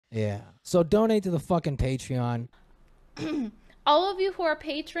Yeah. So donate to the fucking Patreon. All of you who are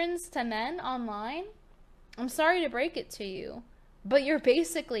patrons to men online, I'm sorry to break it to you, but you're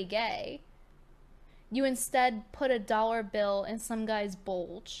basically gay. You instead put a dollar bill in some guy's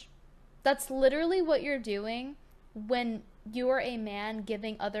bulge. That's literally what you're doing when you're a man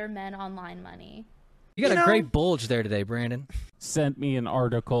giving other men online money. You got a great bulge there today, Brandon. Sent me an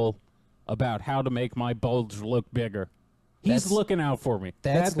article about how to make my bulge look bigger. He's looking out for me.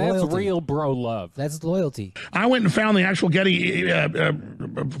 That's real bro love. That's loyalty. I went and found the actual Getty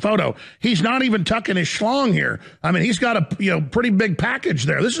photo. He's not even tucking his schlong here. I mean, he's got a pretty big package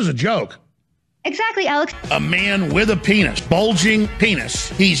there. This is a joke. Exactly, Alex. A man with a penis, bulging penis.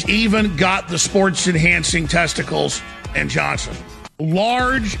 He's even got the sports-enhancing testicles and Johnson.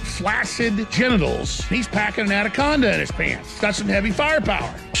 Large, flaccid genitals. He's packing an anaconda in his pants. Got some heavy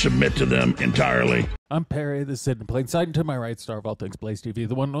firepower. Submit to them entirely. I'm Perry, this is Sid in Plain Sight, and to my right, star of all things Blaze TV,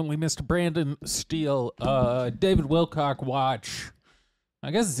 the one and only Mr. Brandon Steele. David Wilcock watch.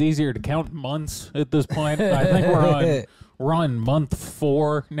 I guess it's easier to count months at this point. I think we're on month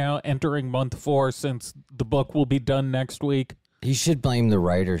 4 now, entering month 4 since the book will be done next week. He should blame the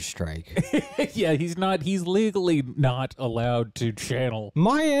writer's strike. Yeah, he's legally not allowed to channel.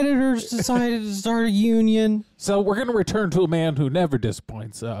 My editors decided to start a union. So we're going to return to a man who never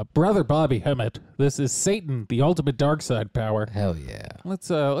disappoints. Brother Bobby Hemmitt. This is Satan, the ultimate dark side power. Hell yeah.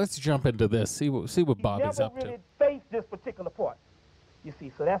 Let's jump into this. See what Bobby's up to. Never really faced this particular part. You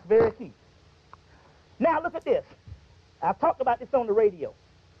see, so that's very key. Now look at this. I've talked about this on the radio.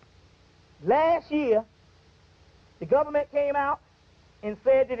 Last year, the government came out and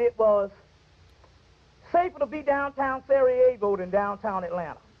said that it was safer to be downtown Sarajevo than downtown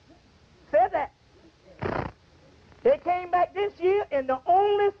Atlanta. Said that. They came back this year, and the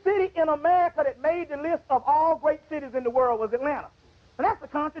only city in America that made the list of all great cities in the world was Atlanta. And that's a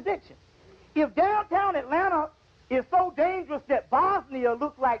contradiction. If downtown Atlanta is so dangerous that Bosnia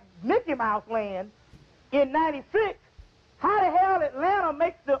looks like Mickey Mouse land in '96, how the hell Atlanta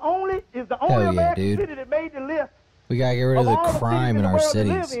is the only American city that made the list? We gotta get rid of the crime in our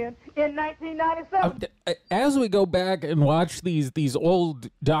cities. In 1997. As we go back and watch these old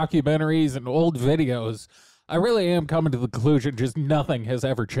documentaries and old videos, I really am coming to the conclusion just nothing has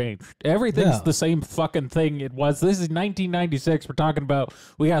ever changed. Everything's the same fucking thing it was. This is 1996. We're talking about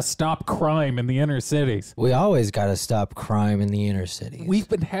we gotta stop crime in the inner cities. We always gotta stop crime in the inner cities. We've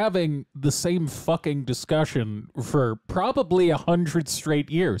been having the same fucking discussion for probably 100 straight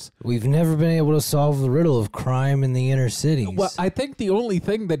years. We've never been able to solve the riddle of crime in the inner cities. Well, I think the only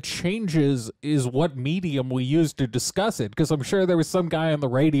thing that changes is what medium we use to discuss it, because I'm sure there was some guy on the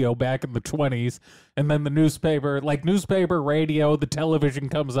radio back in the 20s, and then the newspaper, radio, the television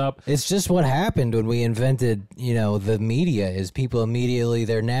comes up. It's just what happened when we invented, the media, is people immediately,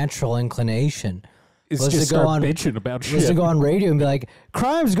 their natural inclination is just start bitching about shit. Was to go on radio and be like,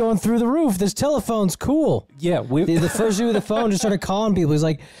 crime's going through the roof. This telephone's cool. Yeah. The first dude with the phone just started calling people. He's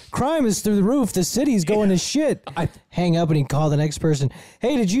like, crime is through the roof. The city's going to shit. Hang up and he called the next person.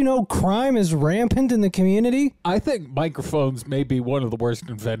 Hey, did you know crime is rampant in the community? I think microphones may be one of the worst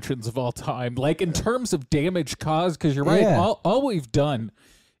inventions of all time. Like in terms of damage caused, because you're right. Yeah. All we've done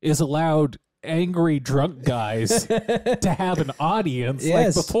is allowed angry drunk guys to have an audience.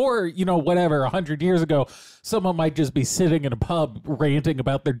 Yes. Like before, 100 years ago, someone might just be sitting in a pub ranting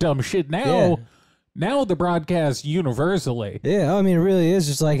about their dumb shit. Now the broadcast universally. Yeah, I mean, it really is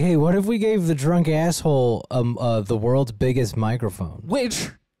just like, hey, what if we gave the drunk asshole the world's biggest microphone? Which,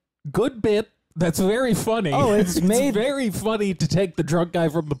 good bit. That's very funny. Oh, it's very funny to take the drunk guy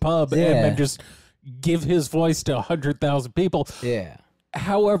from the pub and then just give his voice to 100,000 people. Yeah.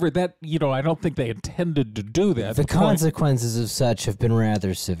 However, that, I don't think they intended to do that. The consequences of such have been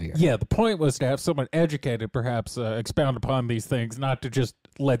rather severe. Yeah, the point was to have someone educated, perhaps, expound upon these things, not to just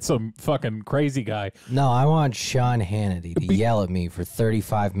let some fucking crazy guy. No, I want Sean Hannity to yell at me for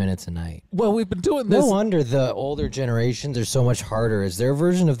 35 minutes a night. Well, we've been doing this. No wonder the older generations are so much harder, as their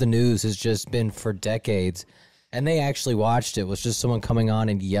version of the news has just been for decades. And they actually watched it. It was just someone coming on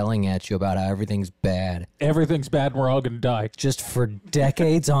and yelling at you about how everything's bad. Everything's bad and we're all going to die. Just for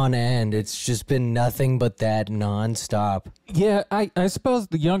decades on end. It's just been nothing but that nonstop. Yeah, I suppose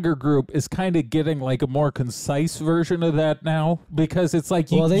the younger group is kind of getting like a more concise version of that now. Because it's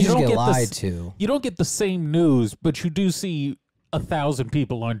like you just don't get get lied to. You don't get the same news, but you do see 1,000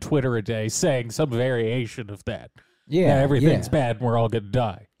 people on Twitter a day saying some variation of that. Yeah, everything's bad and we're all going to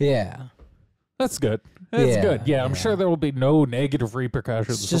die. Yeah. That's good. That's good. Yeah, I'm sure there will be no negative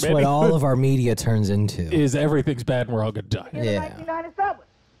repercussions. It's just what all of our media turns into. Is everything's bad and we're all going to die. In 1997.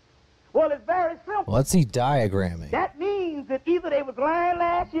 Well, it's very simple. What's he diagramming? That means that either they was lying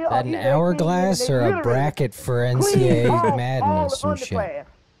last year, Is that an hourglass or a bracket for NCAA madness and shit?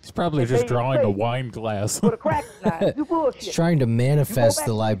 He's probably just drawing a wine glass. For the crack line. You bullshit. He's trying to manifest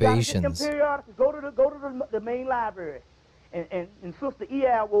the libations. Go to the main library. And Sister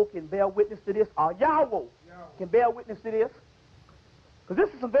E.R.W. can bear witness to this, or Yahweh can bear witness to this. Because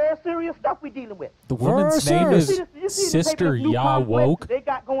this is some very serious stuff we're dealing with. The woman's name is Sister Yahweh. They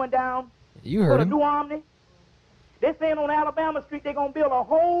got going down You heard for him. the New Omni. They're saying on Alabama Street they're going to build a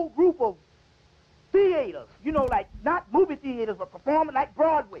whole group of theaters. You know, like not movie theaters, but performing like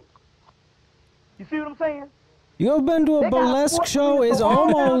Broadway. You see what I'm saying? You ever been to a burlesque show? It's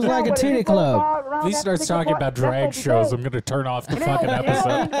almost like a titty club. If he starts talking about drag shows, I'm going to turn off the fucking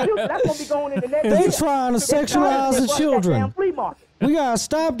episode. That's going to be going in the next They year. trying to sexualize the children. We gotta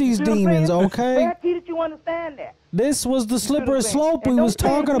stop these demons, okay? Where did you understand that? This was the slippery slope we was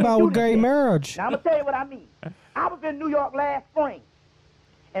talking about with gay marriage. Now, I'm going to tell you what I mean. I was in New York last spring,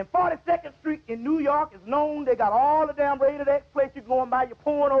 and 42nd Street in New York is known. They got all the damn rated X place. You go and buy your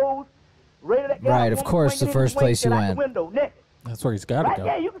pornos. Rated X. Right, of course, the first place you went. That's where he's got to Right go.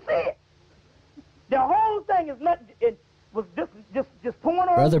 there, you can see it. The whole thing is nothing. It was just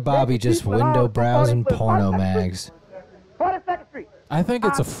porno. Brother Bobby just window browsing porno mags. 42nd Street. I think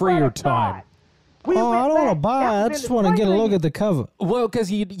it's a freer time. Oh, I don't want to buy. I just want to get a look at the cover. Well,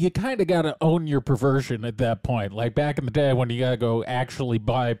 because you kind of got to own your perversion at that point. Like back in the day when you got to go actually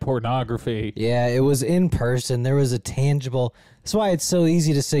buy pornography. Yeah, it was in person. There was a tangible. That's why it's so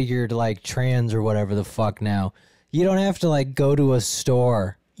easy to say you're like trans or whatever the fuck now. You don't have to like go to a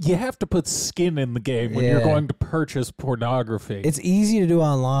store. You have to put skin in the game when you're going to purchase pornography. It's easy to do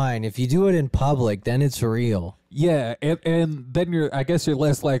online. If you do it in public, then it's real. Yeah, and then I guess you're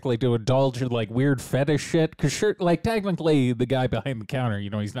less likely to indulge in like weird fetish shit. Because sure, like technically the guy behind the counter, you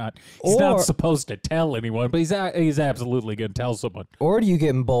know, he's not supposed to tell anyone, but he's absolutely gonna tell someone. Or do you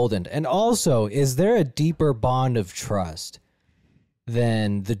get emboldened? And also, is there a deeper bond of trust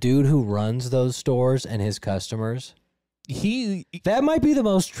than the dude who runs those stores and his customers? That might be the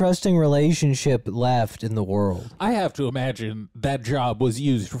most trusting relationship left in the world. I have to imagine that job was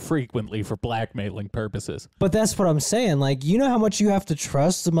used frequently for blackmailing purposes. But that's what I'm saying. Like, you know how much you have to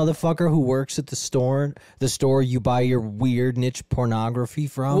trust the motherfucker who works at the store you buy your weird niche pornography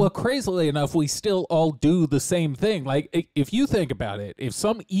from? Well, crazily enough, we still all do the same thing. Like, if you think about it, if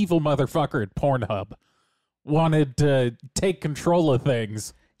some evil motherfucker at Pornhub wanted to take control of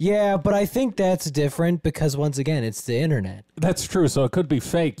things... Yeah, but I think that's different because, once again, it's the internet. That's true, so it could be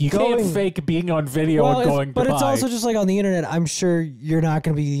fake. You can't fake being on video and going But to it's buy. also just like on the internet, I'm sure you're not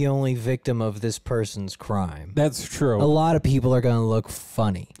going to be the only victim of this person's crime. That's true. A lot of people are going to look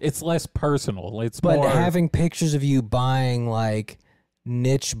funny. It's less personal. But more... having pictures of you buying, like,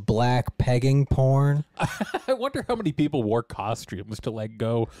 niche black pegging porn. I wonder how many people wore costumes to, like,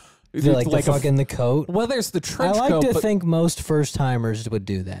 go... Like the fuck in the coat? Well, there's the trench coat. I like to think most first-timers would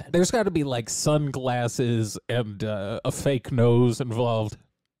do that. There's got to be, like, sunglasses and a fake nose involved.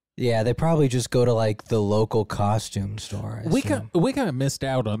 Yeah, they probably just go to, like, the local costume store. We kind of missed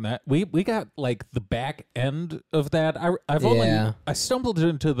out on that. We got, like, the back end of that. I stumbled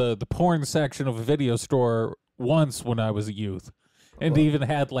into the porn section of a video store once when I was a youth. And even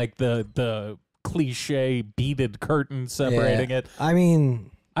had, like, the cliche beaded curtain separating it. I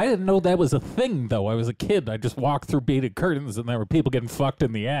mean... I didn't know that was a thing, though. I was a kid. I just walked through beaded curtains, and there were people getting fucked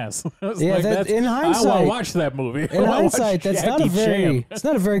in the ass. Yeah, like, in hindsight, I want to watch that movie. In hindsight, that's not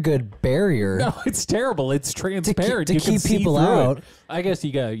a very good barrier. No, it's terrible. It's transparent to keep people out. It. I guess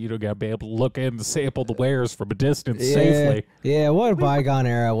you got to be able to look in and sample the wares from a distance safely. Yeah, what a bygone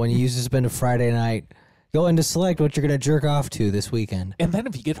era when you used to spend a Friday night going to select what you're gonna jerk off to this weekend. And then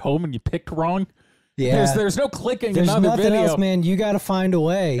if you get home and you picked wrong. Yeah, there's no clicking. There's another nothing video. else, man. You got to find a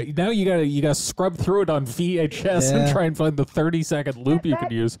way. Now you got to scrub through it on VHS and try and find the 30-second loop you can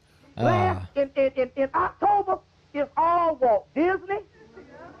use. In October, it's all Walt Disney,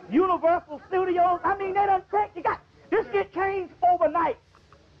 Universal Studios. I mean, they done this shit changed overnight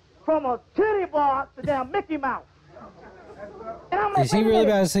from a titty bar to damn Mickey Mouse. Is he really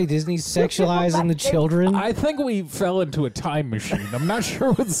about to say Disney's sexualizing the children? I think we fell into a time machine. I'm not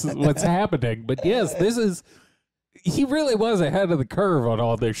sure what's happening, but yes, he really was ahead of the curve on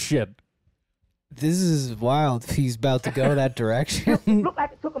all this shit. This is wild. He's about to go that direction. It looked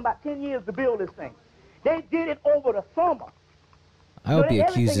like it took them about 10 years to build this thing. They did it over the summer. I hope he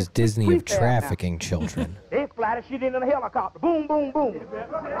accuses Disney of trafficking children. They fly the shit in a helicopter. Boom, boom, boom.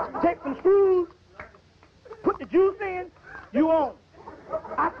 Take some screws, put the juice in, you own.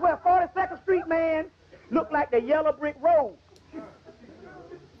 I swear 42nd Street, man, looked like the yellow brick road.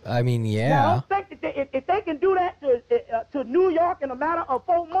 I mean, Now, yeah. don't think that if they can do that to New York in a matter of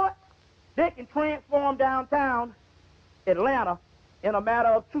 4 months, they can transform downtown Atlanta in a matter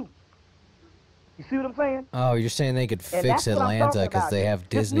of 2. You see what I'm saying? Oh, you're saying they could And fix that's what I'm Atlanta talking because about they here. have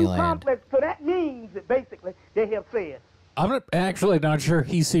This new Disneyland. complex, so that means that basically they have said. I'm actually not sure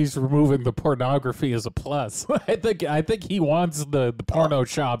he sees removing the pornography as a plus. I think he wants the porno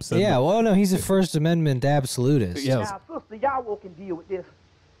shops. And Yeah, well, no, he's a First Amendment absolutist. Yes. Now, Sister Yahweh can deal with this.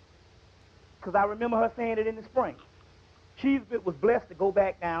 Because I remember her saying it in the spring. She was blessed to go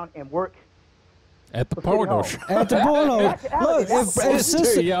back down and work At the for City porno Hall. shop. At the porno, look, if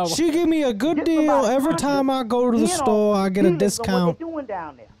sister, Yeah. she give me a good deal every time I go to the store. I get a What discount. they're doing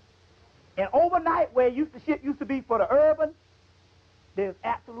down there. And overnight, where shit used to be for the urban, there's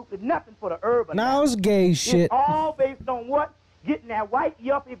absolutely nothing for the urban. Now it's gay shit. It's all based on what? Getting that white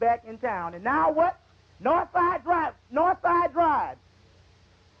yuppie back in town. And now what? Northside Drive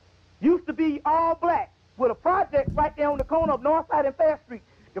used to be all black with a project right there on the corner of Northside and Fair Street.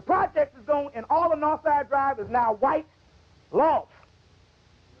 The project is gone, and all of Northside Drive is now white loft.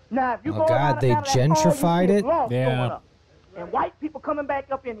 Now, if you Oh, go God, around they Atlanta, that's all you gentrified see is it? loft Yeah. going up. And white people coming back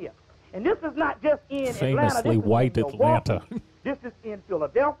up in here. And this is not just in Atlanta. Famously This is white in Milwaukee. Atlanta. This is in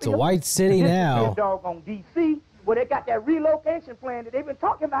Philadelphia. It's a white city This now. is in doggone D.C., where they got that relocation plan that they've been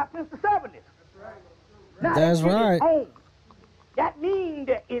talking about since the 70s. Now, That's that shit is right. on. That means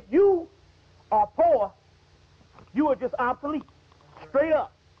that if you are poor, you are just obsolete. Straight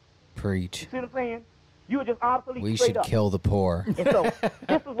up. Preach. See what I'm saying? You are just obsolete. We straight should up. kill the poor. And so,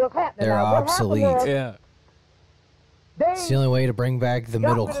 this is what's happening. They're now, what obsolete. happened was, Yeah. It's the only way to bring back the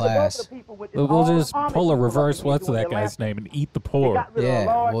middle class. We'll just pull a reverse. What's that guy's name and eat the poor.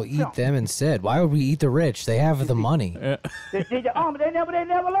 Yeah, we'll eat them instead. Why would we eat the rich? They have the money. They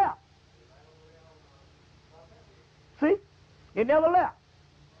never left. See? They never left.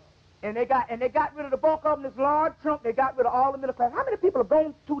 And they got rid of the bulk of them, this large chunk. They got rid of all the middle class. How many people have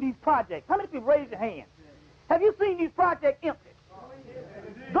gone to these projects? How many people raise your hand? Have you seen these projects empty?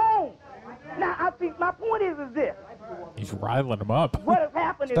 Gone. Now, I think my point is this. He's riling them up. What has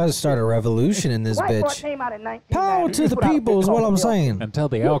happened is... About to start a revolution in this White Boy bitch. came out in 1990. Power to He the put out a people thing is what called I'm the saying. Until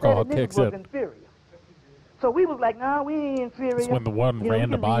the He said alcohol the niggas kicks was in. inferior. So we was like, nah, we ain't inferior. It's when the one You know, we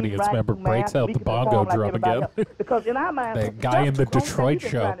random can read, audience write, member do breaks math, out we the can bongo perform like drum everybody again. else. Because in our minds, That guy in the that's Detroit only thing we've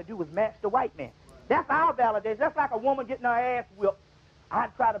been show. trying to do is match the white man. That's our validation. That's like a woman getting her ass whipped.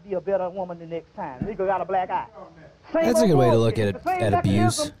 I'd try to be a better woman the next time. Nigga got a black eye. Same That's a old good way to bullshit. look It's the same at abuse.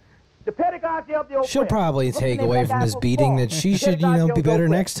 mechanism. The pedagogy of the oppressed. She'll probably What's the take name of away that from guy this from beating Florida? that she The should, pedagogy be of the better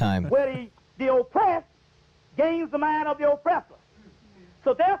oppressed. next time. Where the oppressed gains the mind of the oppressor.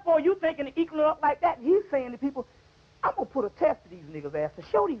 So therefore, you thinking to equal it up like that, and he's saying to people, I'm going to put a test to these niggas' ass to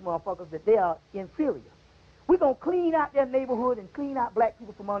show these motherfuckers that they are inferior. We're going to clean out their neighborhood and clean out black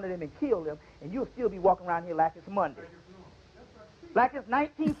people from under them and kill them, and you'll still be walking around here like it's Monday. Like it's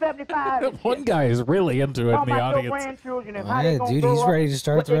 1975. and One shit. guy is really into it in Talking the about your audience. grandchildren and Oh, how they yeah, gonna dude, grow he's up, ready to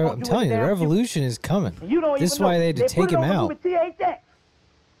start what they the. gonna I'm do telling with you, the their future. revolution is coming. And you don't This is even why know. they had to They take put it him on the out. movie THX,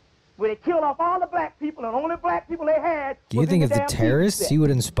 where they killed off all the black people, and only black people they had. Do you was think in if the damn TV terrorists set. he would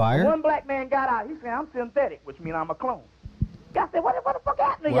And inspire? one black man got out. He said, "I'm synthetic," which means I'm a clone. I said, "What the fuck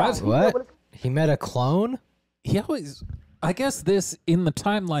happened to y'all?" What? He said, What? "Well, He met a clone? He always, I guess this, in the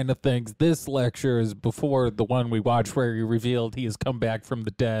timeline of things, this lecture is before the one we watched where he revealed he has come back from the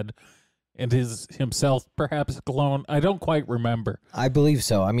dead and is himself perhaps a clone. I don't quite remember. I believe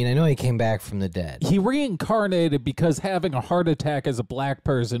so. I mean, I know he came back from the dead. He reincarnated because having a heart attack as a black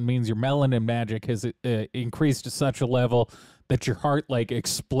person means your melanin magic has increased to such a level that your heart like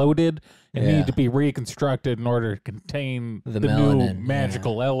exploded and Yeah. needed to be reconstructed in order to contain The the new melanin,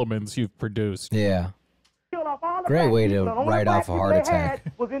 magical elements you've produced. Yeah. killed off all the Great black way to people, and only write black off a people heart they attack.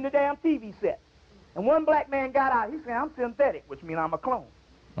 had was in the damn TV set. And one black man got out. He said, "I'm synthetic," which means I'm a clone.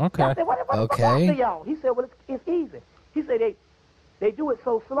 Okay. I said, what the fuck Okay. happened to y'all? He said, well, it's easy. He said, they do it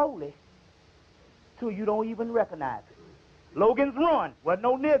so slowly till you don't even recognize it. Logan's Run wasn't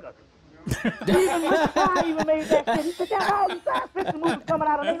no niggas. Even Mr. Fry even made that shit. He said, "That's all these science fiction movies coming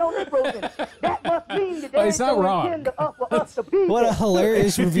out of ain't no Negroes in it." That must mean that Well, they he's ain't not no wrong. intend for us to be What a there.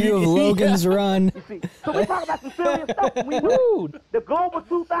 hilarious review of Logan's Run. You see, so we talk about some serious stuff. We knew the Global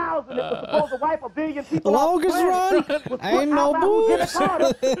 2000 that was supposed to wipe 1 billion people Logan's off the planet Run? was put Ain't no out by Lieutenant boobs.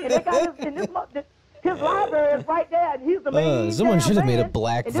 Carter, and they got his library is right there, and he's the main Someone damn should have made a man,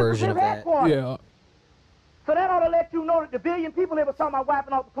 black and this is version his of that. headquarters. Yeah. So that ought to let you know that the billion people they were talking about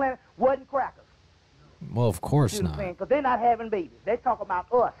wiping off the planet wasn't crackers. Well, of course You know what I'm not. saying? Because they're not having babies. They talk about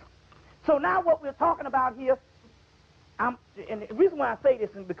us. So now what we're talking about here, and the reason why I say this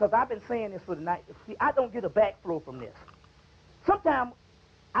is because I've been saying this for the night. See, I don't get a backflow from this. Sometimes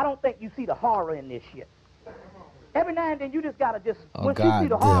I don't think you see the horror in this shit. Every now and then you just gotta just. Oh God,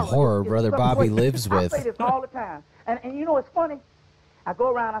 the horror Brother Bobby lives with. I say this all the time, and you know it's funny. I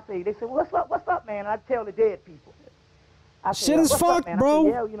go around, I say, they say, what's up, man? And I tell the dead people. I say, shit is fucked, bro. I say,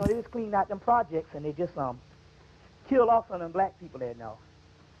 yeah, you know, they just cleaned out them projects and they just killed off some of them black people there now.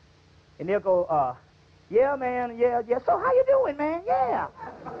 And they'll go, yeah, man, yeah. So how you doing, man? Yeah.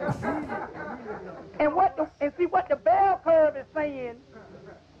 and see what the bell curve is saying.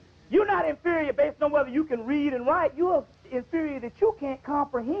 You're not inferior based on whether you can read and write. You're inferior that you can't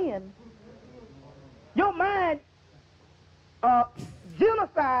comprehend. Your mind,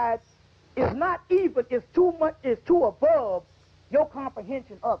 genocide is not even, it's too much, it's too above your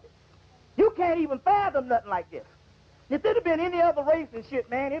comprehension of it. You can't even fathom nothing like this. If it had been any other race and shit,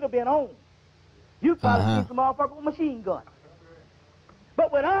 man, it'd have been on. You'd probably see some motherfucker with a machine gun.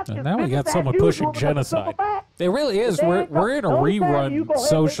 But with us, now we got someone pushing genocide. It really is. We're in a rerun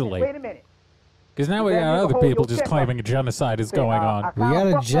socially. Wait a minute. Because now we got other people just claiming a genocide is going on. We got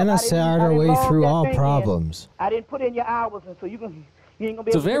to genocide our way through all problems. I didn't put in your hours, and so you ain't gonna be.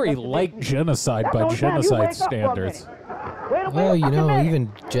 It's a very light genocide by genocide standards. Well, you know, even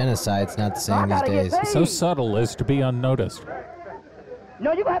genocide's not the same these days. It's so subtle as to be unnoticed.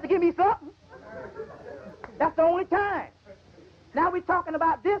 No, you're gonna have to give me something. That's the only time. Now we're talking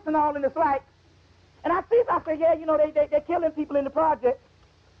about this and all, and it's like, and I say, yeah, you know, they're killing people in the project.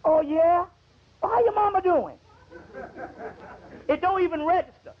 Oh, yeah? Well, how your mama doing? It don't even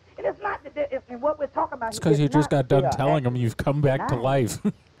register. And it's not that, and what we're talking about. It's because you just got done telling them you've come back to life.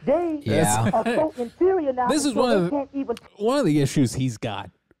 They are so inferior now. This is one of the issues he's got,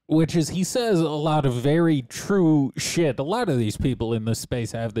 which is he says a lot of very true shit. A lot of these people in this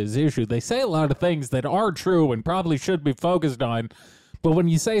space have this issue. They say a lot of things that are true and probably should be focused on. But when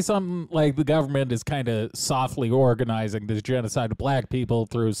you say something like the government is kind of softly organizing this genocide of black people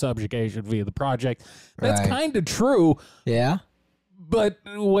through subjugation via the project, that's kind of true. Yeah. But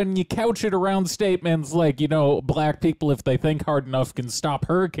when you couch it around statements like, you know, black people, if they think hard enough, can stop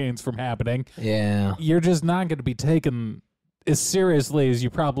hurricanes from happening, you're just not going to be taken as seriously as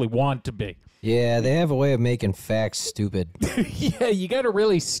you probably want to be. Yeah, they have a way of making facts stupid. Yeah, you got to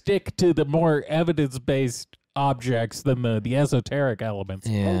really stick to the more evidence-based objects than the esoteric elements.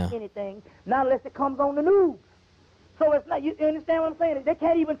 Yeah. Anything, not unless it comes on the news. So it's not, you understand what I'm saying? They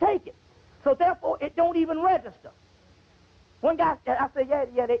can't even take it. So therefore, it don't even register. One guy, I said,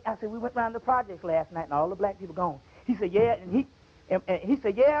 I said, we went around the projects last night and all the black people gone. He said, yeah, and he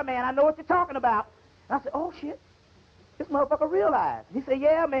said, yeah, man, I know what you're talking about. And I said, oh, shit, this motherfucker realized. He said,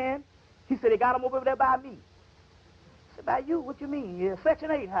 yeah, man. He said, they got him over there by me. I said, by you? What you mean? Yeah, Section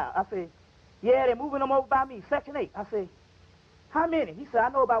 8 how? I said, yeah, they're moving them over by me, Section 8. I said, how many? He said, I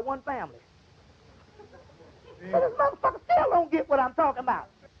know about one family. So this motherfucker still don't get what I'm talking about.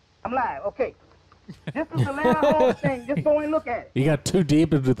 I'm live, okay. This is the Atlanta Hall thing. Just go and look at it. You got too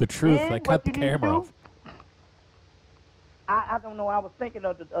deep into the truth. I cut the camera off. I don't know. I was thinking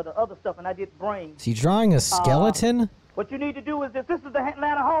of the other stuff, and I did bring. Is he drawing a skeleton? What you need to do is this. This is the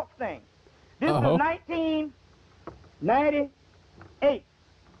Atlanta Hawks thing. This is 1998.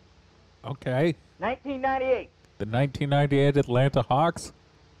 Okay. 1998. The 1998 Atlanta Hawks?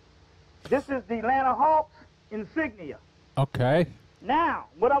 This is the Atlanta Hawks insignia. Okay. Now,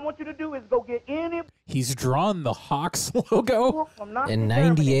 what I want you to do is go get any... He's drawn the Hawks logo? In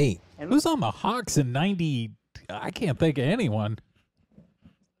 98. Who's on the Hawks in 90... I can't think of anyone.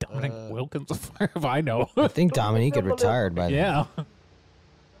 Dominic Wilkins, if I know. I think Dominique had retired by then. Yeah.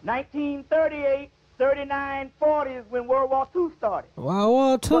 1938, 39, 40 is when World War II started. World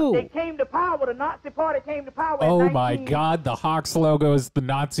War II. But they came to power. The Nazi Party came to power Oh, my God. The Hawks logo is the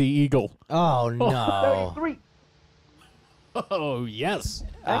Nazi eagle. Oh, no. 33. Oh, yes.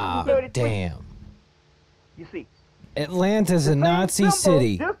 Ah, damn. You see. Atlanta's a Nazi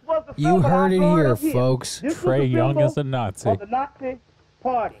city. You heard it here, folks. Trey Young is a Nazi. Of the Nazi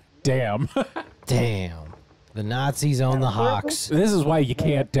Party. Damn. Damn. The Nazis own the Hawks. This is why you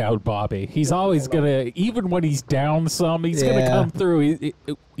can't doubt Bobby. He's always going to, even when he's down some, he's going to come through.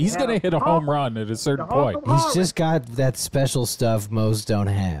 He's going to hit a home run at a certain point. He's just got that special stuff most don't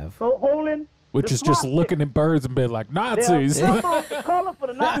have. So holding Which is just looking at birds and being like, Nazis. He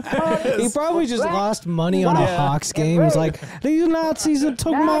probably just lost money on a Hawks game. He's like, these Nazis that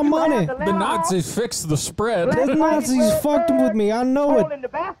took my money. The Nazis fixed the spread. These Nazis fucked with me. I know it.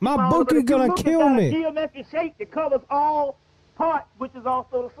 My bookie gonna kill me. Geometric shape that covers all parts, which is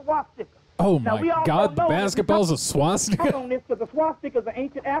also the swastika. Oh my God, the basketball's a swastika? On this, because the swastika is an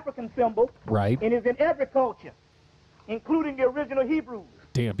ancient African symbol. Right. And is in every culture, including the original Hebrews.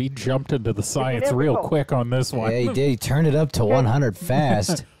 Damn, he jumped into the science real quick on this one. Yeah, he did. He turned it up to 100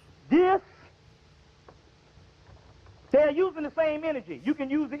 fast. They're using the same energy. You can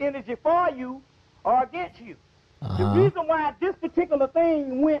use the energy for you or against you. The reason why this particular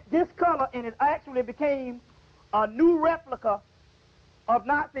thing went this color and it actually became a new replica of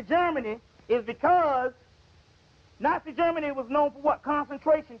Nazi Germany is because Nazi Germany was known for what?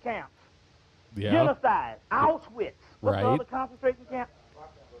 Concentration camps. Yeah. Genocide. Auschwitz. What's the other concentration camp?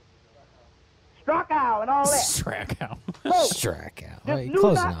 Strachau and all that. Strachau. Strachau. This new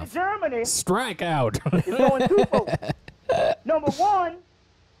Close Nazi enough. Germany Strike out. is going twofold. Number one,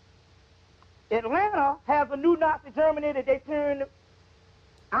 Atlanta has a new Nazi Germany that they turned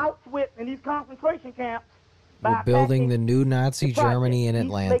Auschwitz and these concentration camps. We're building the new Nazi Germany in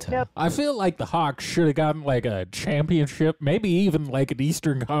Atlanta. I feel like the Hawks should have gotten like a championship, maybe even like an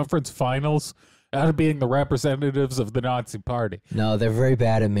Eastern Conference Finals out of being the representatives of the Nazi Party. No, they're very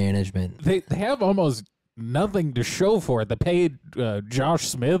bad at management. They have almost nothing to show for it. They paid Josh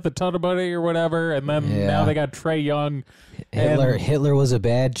Smith a ton of money or whatever, and then now they got Trae Young. Hitler was a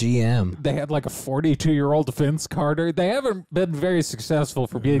bad GM. They had like a 42-year-old Vince Carter. They haven't been very successful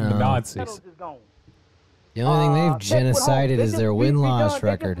for beating the Nazis. The only thing they've genocided is their win-loss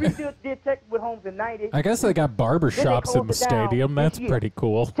record. I guess they got barbershops in the stadium. That's pretty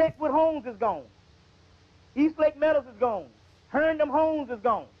cool. Techwood Homes is gone. East Lake Meadows is gone. Herndon Homes is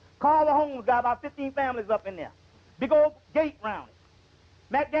gone. Carver Homes got about 15 families up in there. Big old gate round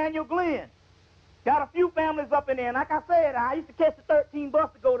it. McDaniel Glen got a few families up in there. And like I said, I used to catch the 13 bus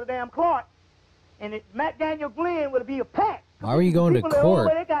to go to damn Clark. And McDaniel Glen would be a pack. Why were you going to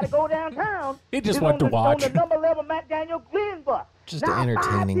court? They got to go downtown. He just went to watch. On the number 11 McDaniel Glen bus. Just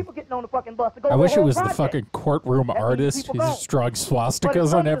entertaining. People getting on the fucking bus to go I wish it was project. the fucking courtroom artist. He's just drawing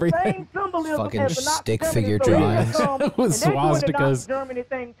swastikas on everything. Fucking stick figure drawings. With swastikas. Germany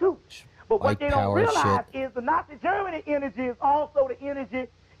thing too. But what they don't realize is the Nazi Germany energy is also the energy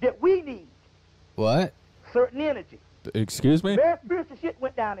that we need. What? Certain energy. Excuse me? Very spiritual shit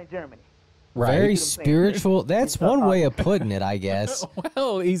went down in Germany. Right. Very spiritual. That's one way of putting it, I guess.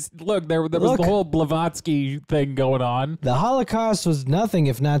 Well, there was the whole Blavatsky thing going on. The Holocaust was nothing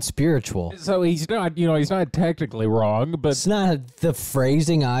if not spiritual. So he's not technically wrong, but it's not the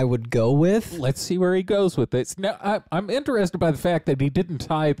phrasing I would go with. Let's see where he goes with this. Now, I'm interested by the fact that he didn't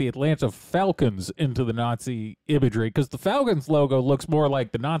tie the Atlanta Falcons into the Nazi imagery, because the Falcons logo looks more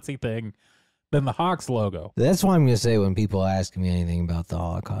like the Nazi thing than the Hawks logo. That's why I'm going to say when people ask me anything about the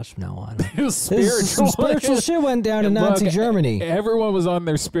Holocaust from now on. Spiritual shit went down in Nazi Germany. Everyone was on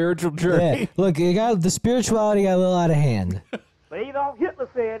their spiritual journey. Yeah. Look, the spirituality got a little out of hand. But Adolf Hitler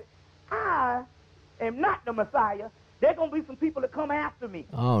said, I am not the Messiah. There are going to be some people that come after me.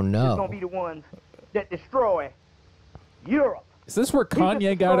 Oh, no. They're going to be the ones that destroy Europe. Is this where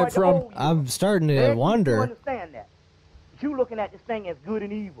Kanye got it from? I'm starting to wonder. You understand that. But you looking at this thing as good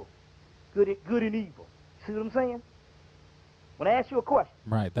and evil. Good and evil. See what I'm saying? When I ask you a question.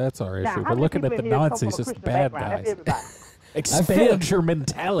 Right, that's our issue. Now, We're looking at the Nazis as the bad guys. Expand your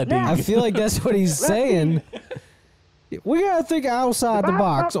mentality. I feel like that's what he's saying. We gotta think outside the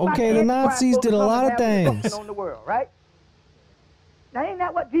box. Okay, the Nazis did a lot of things. On the world, right? Now, ain't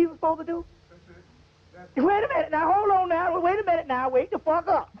that what Jesus was supposed to do? Wait a minute now, hold on now. Wait a minute now, wait the fuck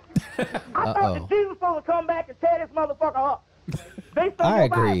up. I thought that Jesus was supposed to come back and tear this motherfucker up. I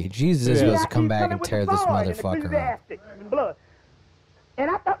agree. Jesus is supposed to come back and tear this motherfucker up.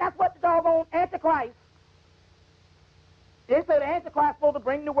 And I thought that's what the doggone Antichrist. They say the Antichrist is supposed to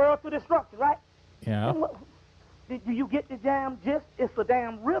bring the world to destruction, right? Yeah. Do you get the damn gist? It's a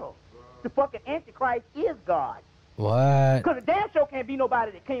damn riddle. The fucking Antichrist is God. What? Because the damn show can't be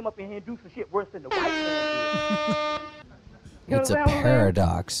nobody that came up in here and do some shit worse than the white man did. It's a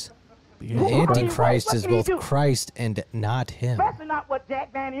paradox. The Antichrist is both Christ and not him. Especially not what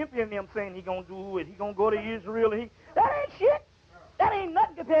Jack Van Impe and them saying he gonna do. He gonna go to Israel. That ain't shit. That ain't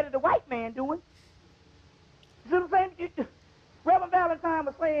nothing compared to the white man doing. You see what I'm saying? Reverend Valentine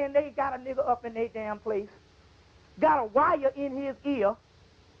was saying they got a nigga up in their damn place, got a wire in his ear,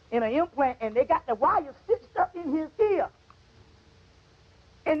 and an implant, and they got the wire stitched up in his ear.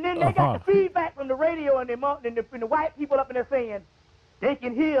 And then they got the feedback from the radio, and the white people up in there saying, they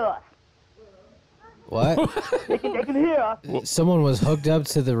can hear us. What? They can hear us. Someone was hooked up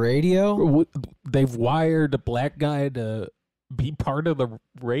to the radio? They've wired a black guy to be part of the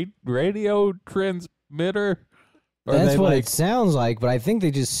radio transmitter? That's what it sounds like, but I think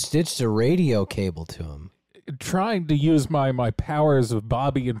they just stitched a radio cable to him. Trying to use my powers of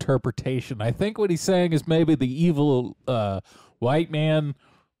Bobby interpretation. I think what he's saying is maybe the evil white man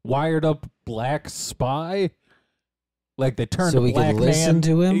wired up black spy. Like they turned So a we black could listen man,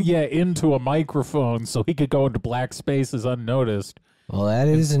 to him? Yeah, into a microphone so he could go into black spaces unnoticed. Well, that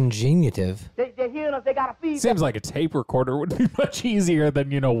is ingeniative. They're hearing us. They got to feed. Seems like a tape recorder would be much easier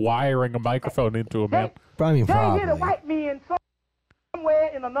than, wiring a microphone into a man. I mean, They hear the probably. white men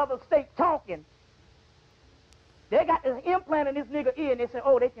somewhere in another state talking. They got this implant in this nigga ear, and they say,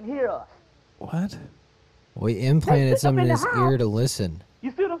 oh, they can hear us. What? We implanted sit up something in in his the ear house. to listen.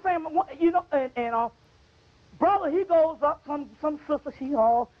 You see what I'm saying? And brother, he goes up, some sister, she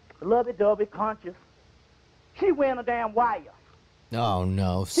all lovey-dovey, conscious. She wearing a damn wire. Oh,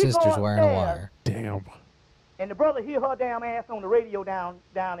 no. She Sister's go wearing a upstairs. wire. Damn. And the brother hear her damn ass on the radio down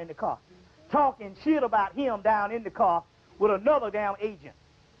in the car, talking shit about him down in the car with another damn agent.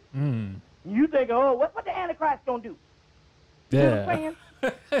 You thinking, oh, what the Antichrist gonna do? You know what I'm saying?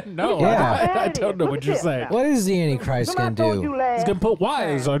 No, Yeah. I don't know what you're saying. What is the Antichrist going to do? He's going to put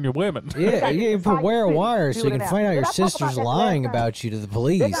wires on your women. Yeah, you can wear a wire so you can find out your sister's lying about you to the They got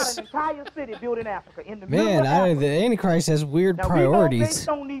police. an entire city built in Africa. In the middle Man, of Africa. the Antichrist has weird Now, we know priorities. based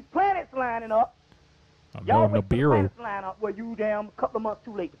on these planets lining up, I'm y'all going wait till the Nibiru. planets line up where you damn a couple of months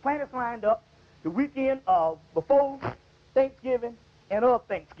too late. The planets lined up the weekend of before Thanksgiving and of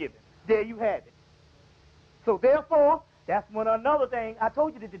Thanksgiving. There you have it. So therefore, that's when another thing, I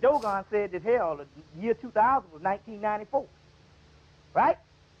told you that the Dogon said that hell, the year 2000 was 1994. Right?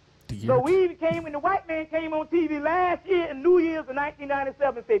 So we came, when the white man came on TV last year in New Year's of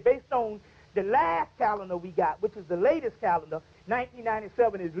 1997, say based on the last calendar we got, which is the latest calendar,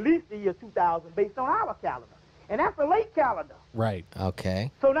 1997 is at least the year 2000 based on our calendar. And that's a late calendar. Right.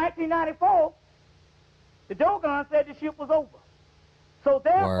 Okay. So 1994, the Dogon said the ship was over. So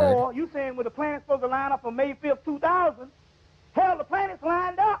therefore, you saying when the planet's supposed to line up on May 5th, 2000, hell, the planets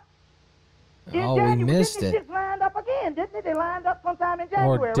lined up. In Oh, January, we missed didn't it. Shit lined up again, didn't it? They lined up sometime in Or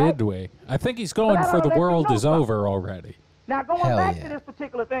January, did right? we? I think he's going But I for the don't let you world know is something. over already. Now, going Hell back yeah. to this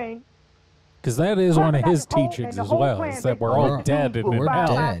particular thing, Because that is one of Got his this whole- teachings and the as whole well, plan is that based we're on all the dead Blues and in book, We're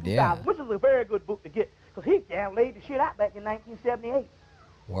hell. dead, yeah. Which is a very good book to get, because he damn laid the shit out back in 1978.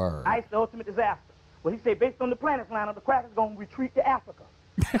 Word. Ice, the ultimate disaster. Well, he said based on the planets line up, the crackers going to retreat to Africa.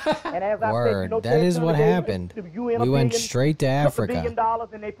 And as I said, Word. That Ted is Turner what gave happened. the UN We a went billion, straight to took $1 Africa. billion,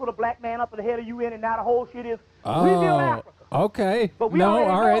 and they put a black man up at the head of UN, and now the whole shit is rebuild Africa. Okay. But we No,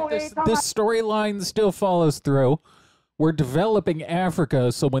 already all know right. they This ain't talking this storyline still follows through. We're developing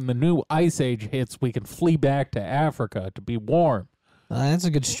Africa so when the new ice age hits, we can flee back to Africa to be warm. That's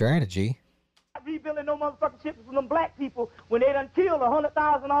a good strategy. Rebuilding no motherfucking ships from them black people when they done killed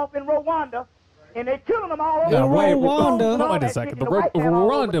 100,000 off in Rwanda, and they killing them all over. Yeah, the wait, world. Rwanda. And all Wait a that second. shit, The and white man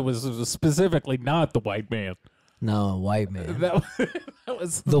all over. Rwanda was specifically not the white man. No, white man. That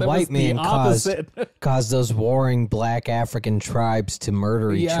was The that white was man the opposite. caused those warring black African tribes to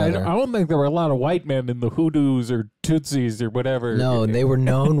murder each Yeah, I other. don't think there were a lot of white men in the Hoodoos or Tutsis or whatever. No, they were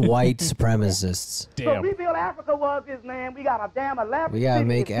known white supremacists. So Damn. rebuild Africa was this, man. We got a damn elaborate We gotta city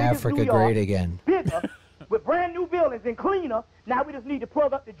make as big as Africa New York, great again. bigger, with brand new buildings and cleaner. Now we just need to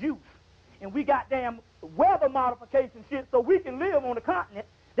plug up the juice. And we got damn weather modification shit so we can live on the continent.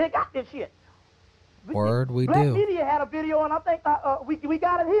 They got this shit. Word, we Black do. Media had a video, and I think we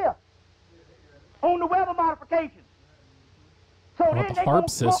got it here on the weather modification. So Oh, then the they HARP gonna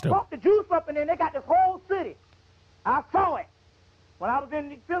system. pump the juice up, and then they got this whole city. I saw it when I was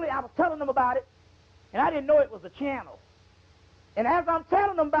in Philly. I was telling them about it, and I didn't know it was a channel. And as I'm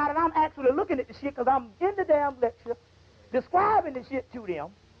telling them about it, I'm actually looking at the shit because I'm in the damn lecture, describing the shit to them.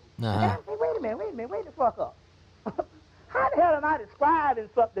 And Uh-huh. I say, wait a minute, wait the fuck up. How the hell am I describing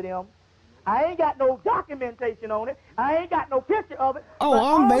something to them? I ain't got no documentation on it. I ain't got no picture of it. Oh, But I'm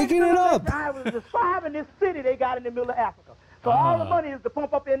all making this it up. I was describing this city they got in the middle of Africa. So all the money is to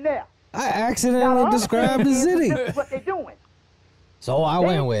pump up in there. I Now, the accidentally other described thing the is, city. This is what they're doing. So I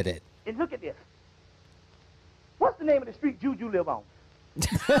went with it. And look at this. What's the name of the street Juju live on?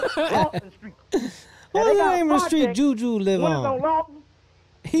 Lawson Street. Now, What's they the got a name of the street project. Juju live One is on on? Lawton.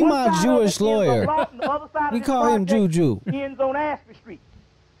 He One my side of Jewish it ends on lawyer. Lawton, the other side of We this call him project Juju. ends on Ashby Street.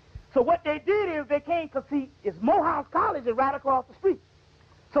 So what they did is they came because it's Morehouse College is right across the street.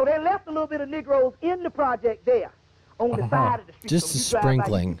 So they left a little bit of Negroes in the project there on the side of the street. Just so a you drive by, you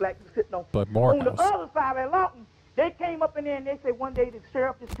sprinkling. see black people sitting on. But On Morehouse. the other side of Lawton, they came up in there and they said one day the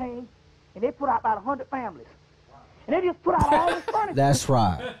sheriff just came and they put out about 100 families. And they just put out all this furniture. That's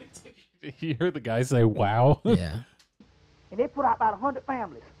right. You heard the guy say, wow. Yeah. And they put out about 100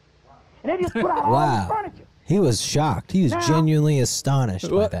 families. And they just put out all Wow. this furniture. He was shocked. He was genuinely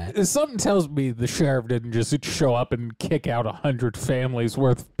astonished by that. Something tells me the sheriff didn't just show up and kick out 100 families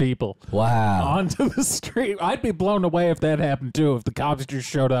worth of people. Wow. Onto the street. I'd be blown away if that happened too. If the cops just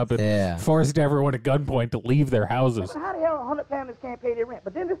showed up and forced everyone at gunpoint to leave their houses. How the hell 100 families can't pay their rent?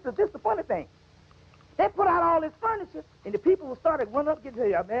 But then this is the funny thing. They put out all this furniture, and the people started running up, getting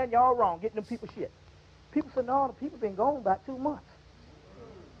here. Man, y'all wrong, getting them people shit. People said, no, the people been gone about 2 months.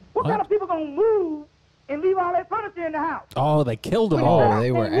 What kind of people gonna move and leave all that furniture in the house? Oh, they killed them all. all.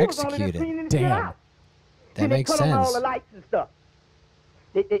 They were executed. Damn. That makes sense. sense. They cut on all the lights and stuff.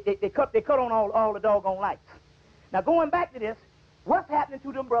 They cut on all the doggone lights. Now, going back to this, what's happening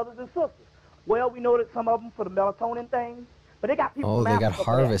to them brothers and sisters? Well, we know that some of them for the melatonin thing, but they got people. Oh, they got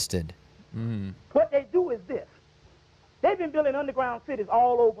harvested. What they do is this. They've been building underground cities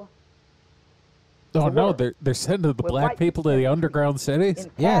all over. Oh, no, they're sending the black people to the underground cities?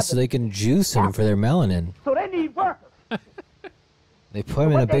 Yeah, so they can juice them for their melanin. So they need workers. They put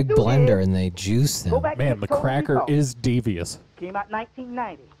them in a big blender and they juice them. Man, the cracker is devious. Came out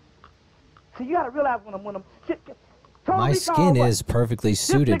 1990. So you got to realize when them my skin is perfectly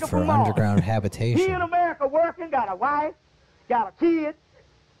suited for underground habitation. He in America working, got a wife, got a kid,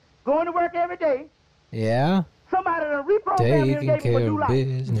 going to work every day. Yeah. Somebody done reprogrammed him and gave him a new life.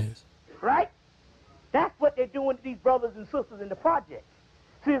 Business. Right? That's what they're doing to these brothers and sisters in the project.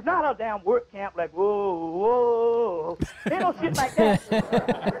 See, it's not a damn work camp like, whoa, whoa. Ain't no shit like that. Some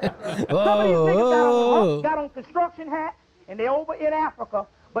of these niggas got on construction hats, and they're over in Africa,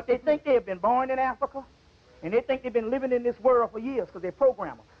 but they think they've been born in Africa, and they think they've been living in this world for years because they're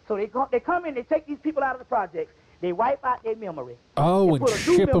programmers. So they come in, they take these people out of the projects, they wipe out their memory. Oh, and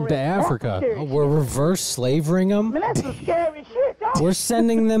ship them to Africa. Oh, we're reverse slavering them? Man, that's some scary shit, dog. We're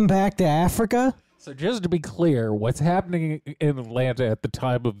sending them back to Africa? So just to be clear, what's happening in Atlanta at the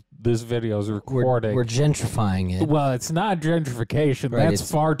time of this video's recording? We're gentrifying it. Well, it's not gentrification. Right,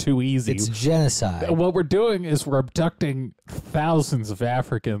 That's far too easy. It's genocide. What we're doing is we're abducting thousands of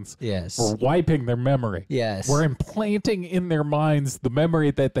Africans. Yes. We're wiping their memory. Yes. We're implanting in their minds the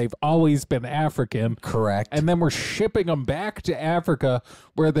memory that they've always been African. Correct. And then we're shipping them back to Africa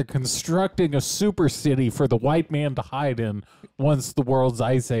where they're constructing a super city for the white man to hide in once the world's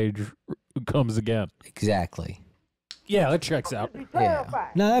ice age comes again. Exactly. Yeah, that checks out. Yeah.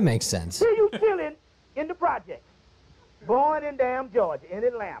 No, that makes sense. Here you chilling in the project. Born in damn Georgia, in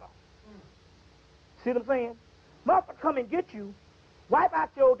Atlanta. See what I'm saying? Motherfucker come and get you, wipe out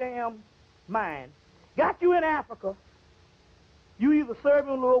your damn mind, got you in Africa, you either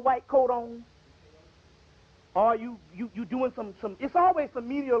serving a little white coat on, or you doing some, it's always some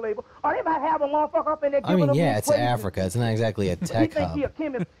menial labor, or they might have a motherfucker up in there giving them yeah, it's Africa. It's not exactly a tech hub. He a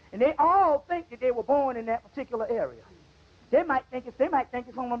chemist, and they all think that they were born in that particular area. They might think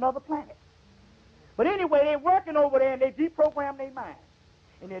it's on another planet. But anyway, they're working over there, and they deprogram their mind.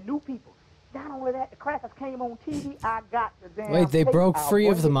 And they're new people. Not only that, the crackers came on TV. I got the damn... Wait, they broke free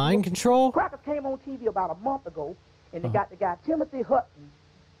of the mind control? Crackers came on TV about a month ago, and they got the guy Timothy Hutton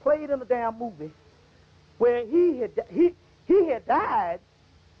played in the damn movie where he had died he had died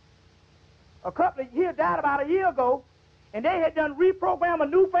about a year ago, and they had done reprogram a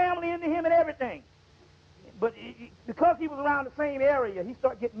new family into him and everything. But because he was around the same area, he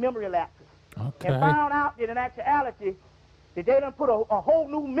started getting memory lapses. Okay. And found out that in actuality, that they done put a whole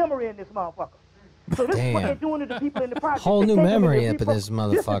new memory in this motherfucker. So this is what they're doing to the people in the project. Whole new memory up in this This is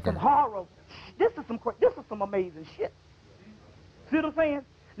motherfucker. some horror. This is some amazing shit. See what I'm saying?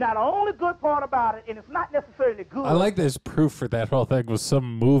 Now, the only good part about it, and it's not necessarily good. I like this proof for that whole thing was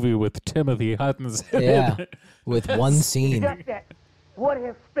some movie with Timothy Hutton's in Yeah, it. with one scene. Just that what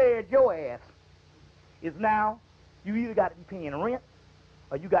has spared your ass is now you either got to be paying rent,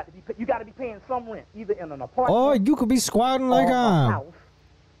 or you got to be paying some rent, either in an apartment. Or you could be squatting like or a I'm. house.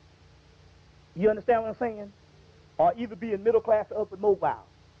 You understand what I'm saying? Or either being middle class or upward mobile.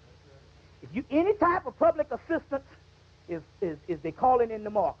 If you any type of public assistance is they calling in the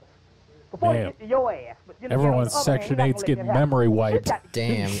markers. Before you get to your ass. But, Everyone's Section 8's getting memory wiped.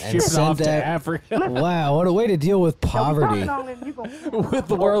 Damn, and Shipped send off to that. Africa. Wow, what a way to deal with poverty. With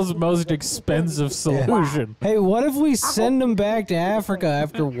the world's most expensive solution. Hey, what if we send them back to Africa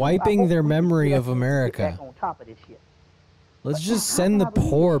after wiping their memory of America? On top of this shit. Let's just send the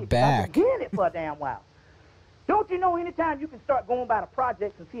poor back. Doing it for a damn while. Don't you know anytime you can start going by the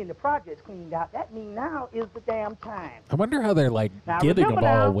projects and seeing the projects cleaned out, that means now is the damn time. I wonder how they're like Now, getting them remember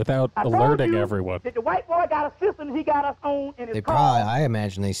all now, without I told alerting you everyone. That the white boy got a system he got us on, and it's They called, probably, I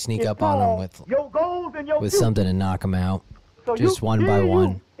imagine they sneak it's up on them called with your goals and your future. something to knock them out. So Just one by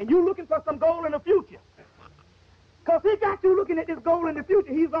one. And you looking for some goal in the future. Because he got you looking at this goal in the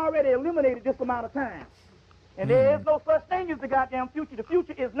future, he's already eliminated this amount of time. And there is no such thing as the goddamn future. The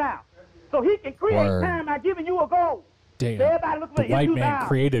future is now. So he can create time by giving you a goal. Damn. So everybody look The white man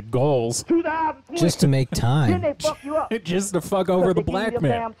created goals 2020. Just to make time. Then they fuck you up. just to fuck over the black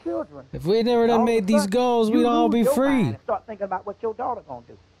man. Damn children. If we never done made these goals, we'd all be free. And start thinking about what your daughter gonna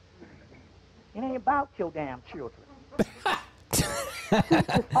do. It ain't about your damn children.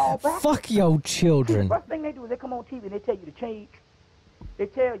 It's all back. Fuck your children. First thing they do is they come on TV and they tell you to change. They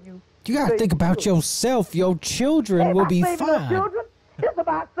tell you. You gotta think about yourself. Your children will be saving their fine. children. It's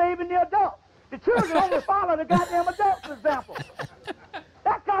about saving the adults. The children only follow the goddamn adults' example.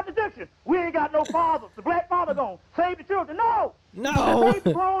 That's contradiction. We ain't got no fathers. The black father gonna save the children. No. No. Save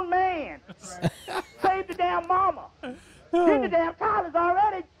the grown man. Save the damn mama. Then the damn child is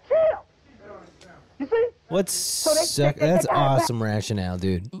already killed. You see? That's awesome rationale,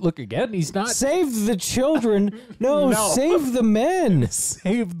 dude. Look again, he's not. Save the children. No, save the men.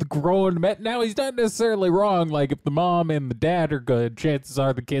 Save the grown men. Now, he's not necessarily wrong. Like, if the mom and the dad are good, chances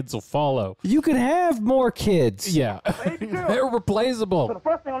are the kids will follow. You can have more kids. Yeah. They're replaceable. So the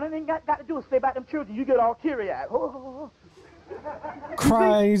first thing, only thing got to do is say about them children. You get all teary-eyed.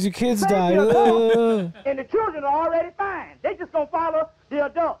 Cry as your kids die. And the children are already fine. They just gonna follow the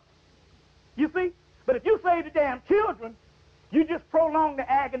adults. You see? But if you save the damn children, you just prolong the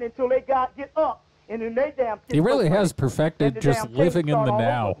agony until they get up and then they damn. He really has perfected just living in the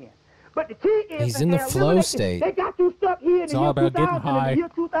now. But the key is he's in the flow state. They got you stuck here in it's the all year about 2000. getting high. In the year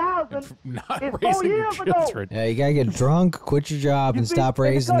 2000, not it's raising 4 your years children. ago. Yeah, you gotta get drunk, quit your job, and stop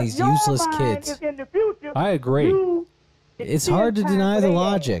raising these useless kids. In the future, I agree. It's hard to deny the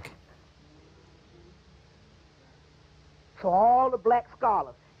logic. So all the black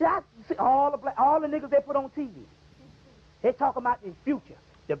scholars, all the niggas they put on TV, they talk about the future,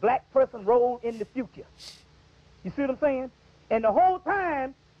 the black person role in the future. You see what I'm saying? And the whole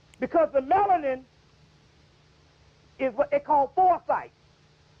time, because the melanin is what they call foresight.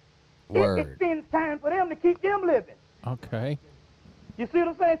 Word. It extends time for them to keep them living. Okay. You see what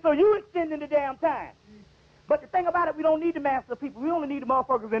I'm saying? So you extending the damn time. But the thing about it, we don't need the masses of people. We only need the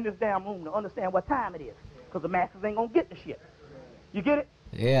motherfuckers in this damn room to understand what time it is. Because the masses ain't going to get the shit. You get it?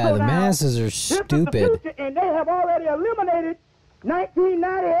 Yeah, so the now, masses are this is the stupid. future, and they have already eliminated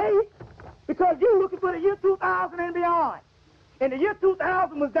 1998 because you're looking for the year 2000 and beyond. And the year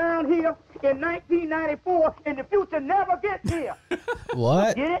 2000 was down here in 1994, and the future never gets here.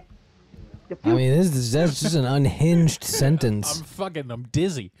 What? Get it? I mean, that's just an unhinged sentence. I'm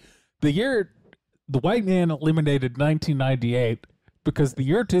dizzy. The white man eliminated 1998 because the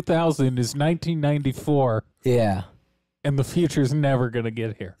year 2000 is 1994. Yeah. And the future's never going to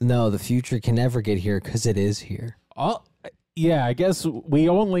get here. No, the future can never get here because it is here. Yeah, I guess we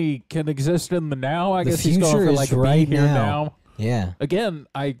only can exist in the now. I The guess he's going for future like is right be here now. now. Yeah. Again,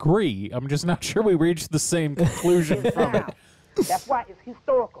 I agree. I'm just not sure we reached the same conclusion from it. That's why it's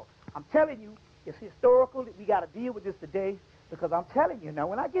historical. I'm telling you, it's historical that we got to deal with this today because I'm telling you now,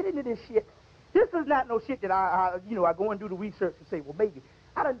 when I get into this shit, this is not no shit that I go and do the research and say, well, maybe.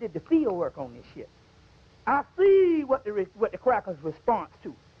 I done did the field work on this shit. I see what the Cracker's response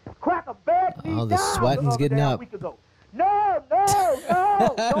to. Cracker begged me Oh, the down sweating's getting damn up. week ago. No,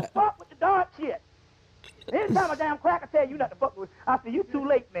 don't fuck with the dark shit. Anytime a damn Cracker tell you not to fuck with, I say, you too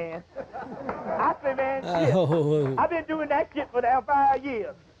late, man. I say, man, shit. I've been doing that shit for damn 5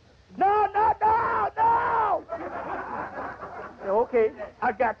 years. No. Okay,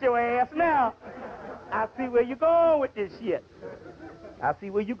 I got your ass now. I see where you're going with this shit.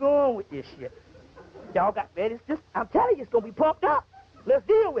 Y'all got ready. I'm telling you, it's going to be pumped up. Let's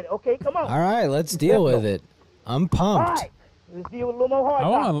deal with it, okay? Come on. All right, let's deal with it. I'm pumped. All right, let's deal with a little more hard. I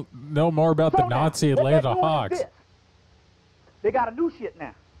want to know more about the Nazi Atlanta Hawks. They got a new shit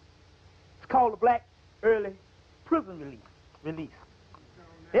now. It's called the Black Early Prison Release.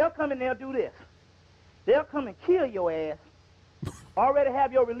 They'll come and they'll do this. They'll come and kill your ass. Already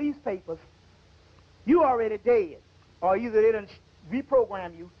have your release papers. You already dead. Or either they done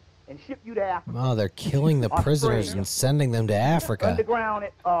reprogram you and ship you to Africa. Oh, they're killing the prisoners and sending them to Africa. Underground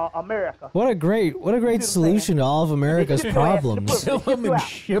America. What a great solution to all of America's problems. Kill them and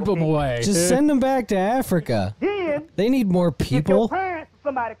ship them away. Just send them back to Africa. Then They need more if your people. parents or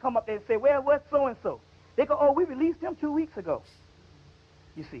somebody come up there and say, well, what's so-and-so? They go, oh, we released him 2 weeks ago.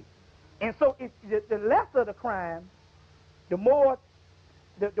 You see. And so if the lesser the crime, the more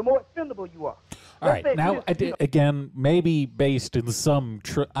expendable you are. All right, now, again, maybe based in some...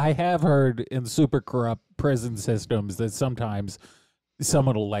 I have heard in super corrupt prison systems that sometimes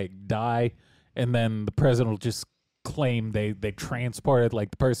someone will, like, die, and then the president will just claim they transported,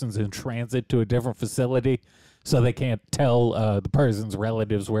 like, the person's in transit to a different facility. so they can't tell the person's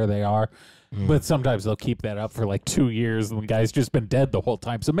relatives where they are. But sometimes they'll keep that up for like 2 years, and the guy's just been dead the whole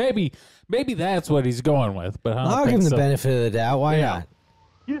time. So maybe that's what he's going with. But I'll give him the benefit of the doubt. Why not?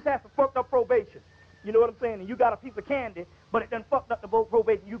 You just have to fuck up probation. You know what I'm saying? And you got a piece of candy, but it done fucked up the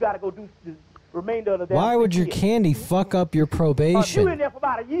probation. You got to go do the remainder of the damn. Why would your candy fuck up your probation? You in there for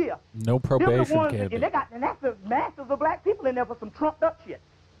about a year. No probation candy. And that's the masses of black people in there for some trumped up shit.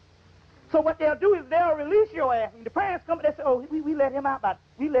 So what they'll do is they'll release your ass. And the parents come and they say, oh, we let him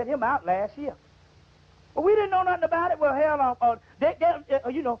out last year. Well, we didn't know nothing about it. Well, hell,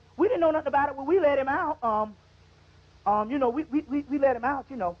 you know, we didn't know nothing about it. Well, we let him out. You know, we let him out,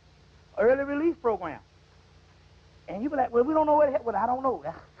 you know, early release program. And you be like, well, we don't know what the hell. Well, I don't know.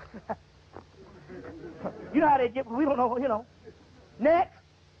 You know how they get, we don't know, you know. Next,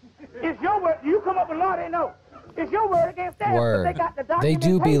 it's your word. You come up with law, they know. It's your word against theirs. Word. They got the They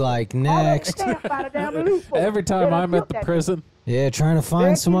do be like, next. Every time I'm at the prison, yeah, trying to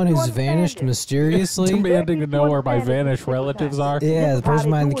find someone who's vanished mysteriously. demanding to know where my vanished relatives are. Yeah, the person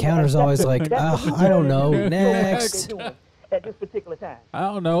behind the counter is always like, oh, I don't know, next. At this particular time. I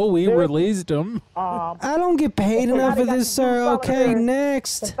don't know. We released them. I don't get paid enough for this, sir. Okay,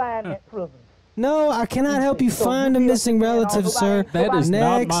 next. No, I cannot help you find a missing relative, sir. That is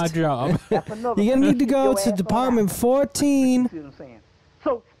next. not my job. You're going to need to go to Department 14.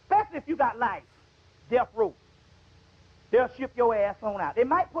 So, especially if you got life, death row, they'll ship your ass on out. They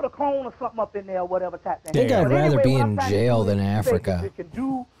might put a clone or something up in there or whatever type thing. I think I'd rather be in jail than Africa.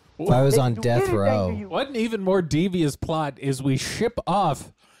 If I was on death row. What an even more devious plot is we ship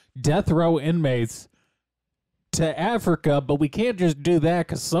off death row inmates to Africa, but we can't just do that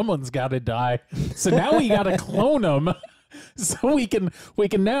because someone's got to die. So now we got to clone them, so we can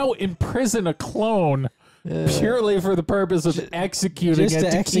now imprison a clone purely for the purpose of executing Just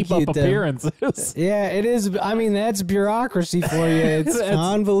it to keep up them. appearances. Yeah, it is. I mean, that's bureaucracy for you. It's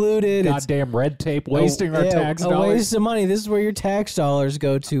convoluted. Goddamn red tape, wasting our tax a dollars. waste of money. This is where your tax dollars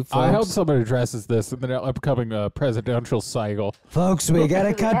go to, folks. I hope someone addresses this in the upcoming presidential cycle. Folks, we got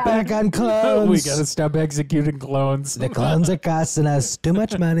to cut back on clones. We got to stop executing clones. The clones are costing us too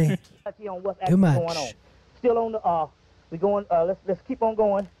much money. Too much. Still on the, we going, let's keep on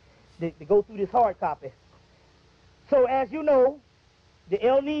going to go through this hard copy. So as you know, the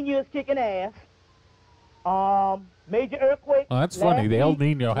El Nino is kicking ass. Major earthquake. Well, that's funny. The El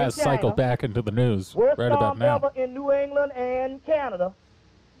Nino has cycled back into the news Worst right about now. ever in New England and Canada.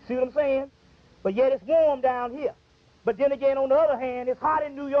 See what I'm saying? But yet it's warm down here. But then again, on the other hand, it's hot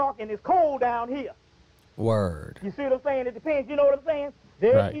in New York and it's cold down here. Word. You see what I'm saying? It depends. You know what I'm saying?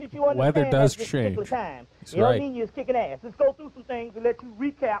 Very key that you understand Weather does at this change. particular time. That's El right. Nino is kicking ass. Let's go through some things to let you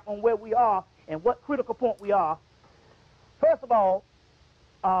recap on where we are and what critical point we are. First of all,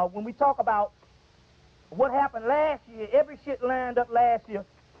 when we talk about what happened last year, every shit lined up last year,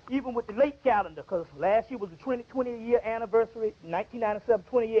 even with the late calendar, because last year was the 20-year anniversary, 1997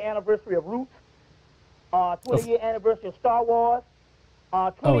 20-year anniversary of Roots, 20-year anniversary of Star Wars,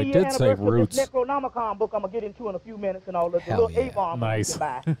 20-year did say anniversary Roots. of this Necronomicon book I'm going to get into in a few minutes and all the little yeah. A-bomb Nice.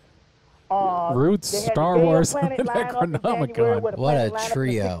 buy. Roots, they had Star the Gale Wars, planet and line up in January Necronomicon. where the What a planet lined up in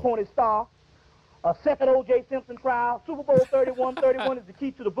trio. six-pointed star. Second O.J. Simpson trial, Super Bowl 31. 31 is the key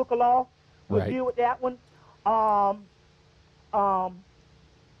to the Book of Law. We'll Right. deal with that one.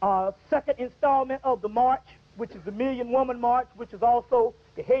 Second installment of the March, which is the Million Woman March, which is also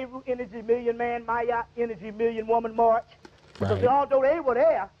the Heru Energy Million Man Maya Energy Million Woman March. Because Right. although they were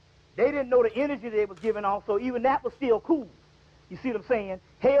there, they didn't know the energy they was giving off, so even that was still cool. You see what I'm saying?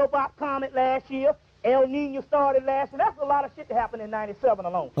 Hale-Bopp Comet last year. El Nino started last year. That's a lot of shit that happened in 97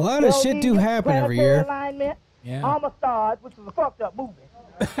 alone. A lot of shit do happen every year. Alignment, Yeah. Amistad, which is a fucked up movie.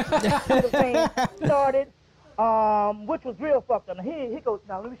 You see what I'm saying? Started, which was real fucked up. Now, here goes.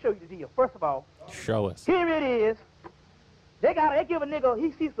 Now, let me show you the deal. First of all, Show us. here it is. They give a nigga,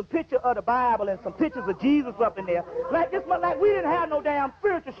 he sees some picture of the Bible and some pictures of Jesus up in there. Like we didn't have no damn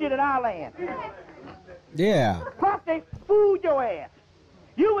spiritual shit in our land. Yeah. Plus, they fooled your ass.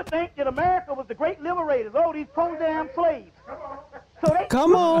 You would think that America was the great liberators. Oh, these damn slaves. So they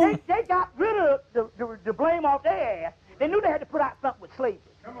Come on. They got rid of the blame off their ass. They knew they had to put out something with slavery.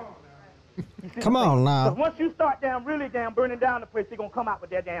 Come on now. Because once you start really burning down the place, they're gonna come out with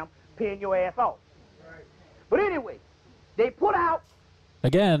that damn paying your ass off. But anyway, they put out.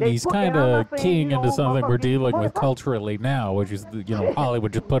 Again, he's put kind down, I'm of not saying, keying you know, into something we're motherfuckers, dealing with motherfuckers. culturally now, which is,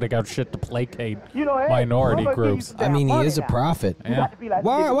 Hollywood just putting out shit to placate You know, hey, minority motherfuckers groups. used to I have mean, he money is a now. prophet. You got to be like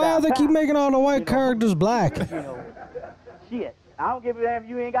Why niggas they keep downtown. making all the white characters black? You know, shit. I don't give a damn if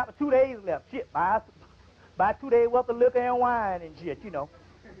you ain't got but 2 days left. Shit, buy 2 days worth of liquor and wine and shit, you know.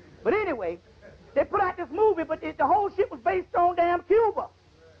 But anyway, They put out this movie, but the whole shit was based on damn Cuba.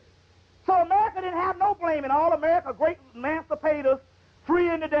 So America didn't have no blame, and all America, great emancipators,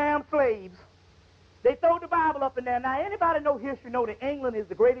 freeing the damn slaves. They throw the Bible up in there. Now, anybody know history know that England is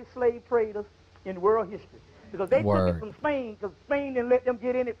the greatest slave traders in world history. Because they took it from Spain, because Spain didn't let them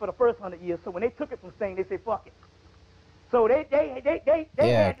get in it for the first 100 years. So when they took it from Spain, they said, fuck it. So they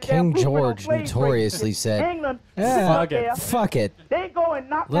yeah, King George notoriously said, England, fuck it. They go and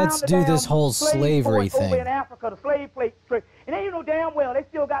knock Let's down the do this whole slavery thing. Over in Africa, the slave trade. And they know damn well they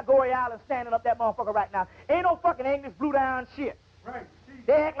still got Goree Island standing up that motherfucker right now. Ain't no fucking English blew down shit. Right.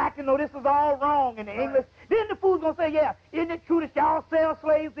 They act like, you know, this is all wrong in the English. Then the fool's gonna say, yeah, isn't it true that y'all sell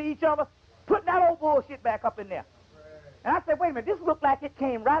slaves to each other? Putting that old bullshit back up in there. And I said, wait a minute, this looked like it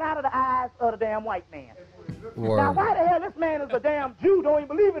came right out of the eyes of the damn white man. Now, why the hell this man is a damn Jew, don't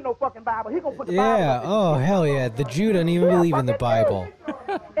even believe in no fucking Bible? He gonna put the Bible up oh, hell yeah. The Jew doesn't even believe in the Bible.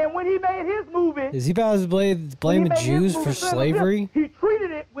 And when he made his movie... Is he about to blame the Jews for slavery? He treated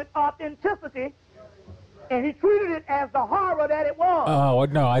it with authenticity, and he treated it as the horror that it was. Oh,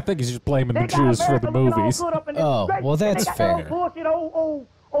 no, I think he's just blaming the Jews for the movies. Oh, well, that's fair. That old bullshit,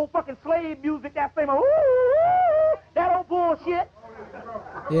 old fucking slave music, that famous, that old bullshit.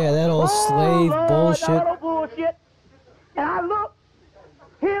 Yeah, that old slave bullshit. That old bullshit. And I look,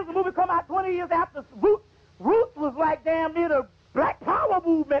 here's the movie come out 20 years after Roots. Roots was like damn near the Black Power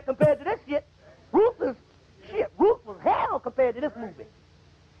movement compared to this shit. Roots was hell compared to this movie.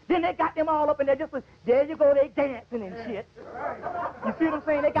 Then they got them all up in there just, there you go, they dancing and shit. You see what I'm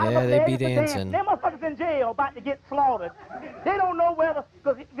saying? They got them up there they be dancing. Them motherfuckers in jail about to get slaughtered. They don't know whether,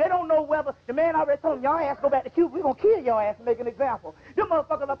 the man already told them, y'all ass go back to Cuba, we're going to kill your ass and make an example. Them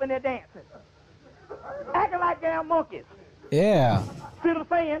motherfuckers up in there dancing. Acting like damn monkeys. Yeah. See what I'm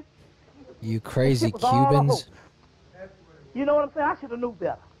saying? You crazy Cubans. You know what I'm saying? I should have knew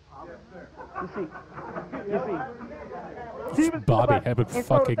better. You see. Bobby Hemmitt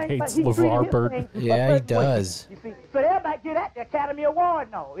fucking hates LeVar Burton. Yeah, he does. You see, so everybody get at the Academy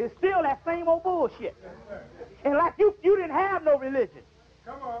Award now. It's still that same old bullshit. And like you didn't have no religion.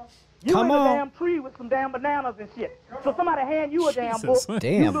 You in a damn tree with some damn bananas and shit. So somebody hand you a damn book.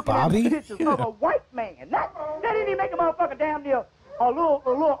 Damn, Bobby. Pictures of a white man. That didn't even make a motherfucker damn near a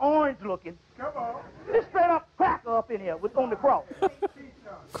little orange looking. Just straight up cracker up in here on the cross.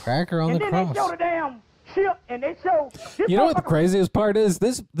 Cracker on the cross. And then they show the damn ship, and they show... You know what the craziest part is?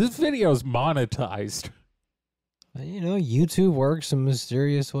 This video's monetized. You know, YouTube works in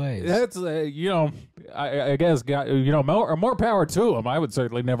mysterious ways. That's, you know, I guess, you know, more power to them. I would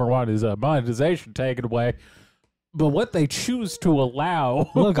certainly never want his monetization taken away. But what they choose to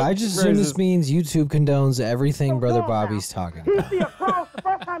allow... Look, I just assume this means YouTube condones everying Brother Bobby's talking about. He see a cross, the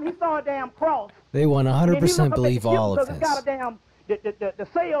first time he saw a damn cross. They 100% believe all of this. Got a damn, the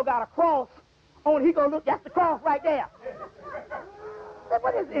sail got a cross on, he gonna look, that's the cross right there.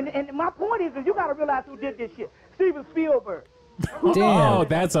 What is, and my point is you gotta realize who did this shit. Steven Spielberg. Damn. Oh,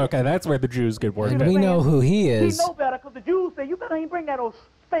 that's okay. That's where the Jews get worked And out. we know who he is. He know better, because the Jews say, you better ain't bring that old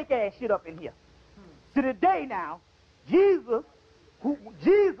fake ass shit up in here. To the day now, Jesus,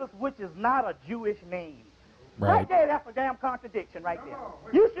 which is not a Jewish name. Right there, that's a damn contradiction right there.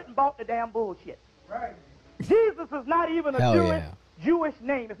 You shouldn't bought the damn bullshit. Right. Jesus is not even a Jewish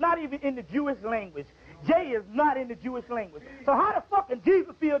name. It's not even in the Jewish language. J is not in the Jewish language. So how the fuck can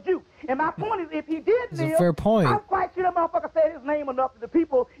Jesus be a Jew? And my point is, if he did live, a fair point. I'm quite sure that motherfucker said his name enough that the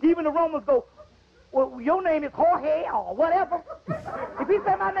people, even the Romans go, well, your name is Jorge or whatever. If he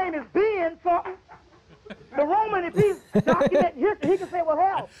said my name is Ben something, the Roman, if he's documenting history, he can say, well,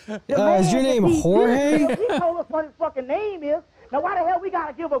 hell. Is your name Jorge? He told us what his fucking name is. Now, why the hell we got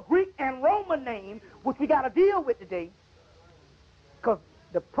to give a Greek and Roman name, which we got to deal with today? Because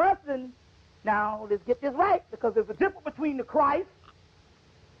the person, now, let's get this right, because there's a difference between the Christ,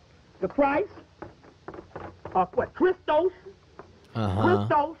 Christos,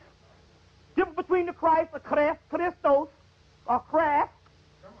 Christos, difference between the Christ, or Christos, or Christ,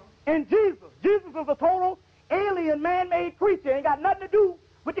 and Jesus. Jesus is a total alien, man-made creature. Ain't got nothing to do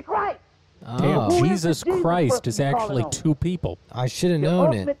with the Christ. Damn, Jesus Christ is actually two people. I should have known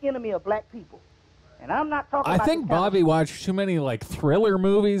it. The ultimate enemy of black people. And I'm not talking about... I think Bobby watched too many, like, thriller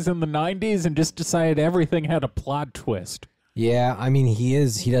movies in the 90s and just decided everything had a plot twist. Yeah, I mean, he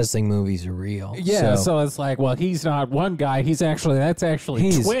does think movies are real. Yeah, so it's like, well, he's not one guy. He's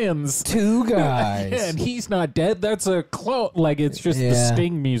twins. Two guys. And he's not dead. That's a clone. Like, it's just the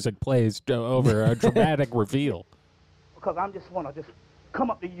Sting music plays over a dramatic reveal. Because I just want to just come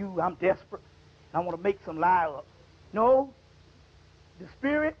up to you. I'm desperate. I want to make some lie up. No, the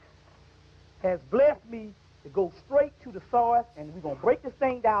Spirit has blessed me to go straight to the source, and we're going to break this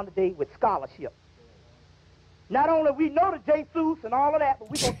thing down today with scholarship. Not only we know the Jesus and all of that, but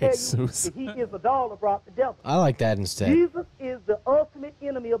we gonna tell you that he is the doll that brought the devil. I like that instead. Jesus is the ultimate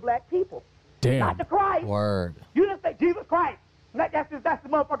enemy of black people. Damn. Not the Christ. Word. You didn't say Jesus Christ. That's the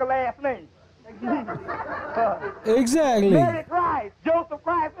motherfucker last name. Exactly. Mary Christ, Joseph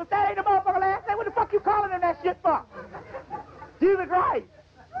Christ. If that ain't the motherfucker last name, what the fuck you calling him that shit for? Jesus Christ.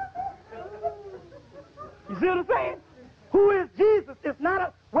 You see what I'm saying? Who is Jesus? It's not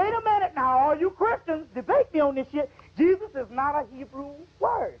a... Wait a minute now, all you Christians, debate me on this shit. Jesus is not a Hebrew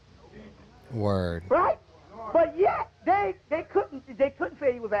word. Word. Right? But yet, they couldn't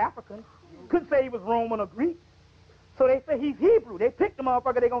say he was African. Couldn't say he was Roman or Greek. So they say he's Hebrew. They picked the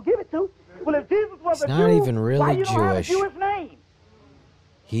motherfucker they're going to give it to. Well, if Jesus was a Jew, not even really why you don't have a Jewish. Jewish name?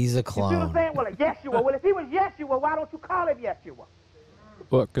 He's a You see what I'm clone. saying? Well, Yeshua. Well, if he was Yeshua, why don't you call him Yeshua?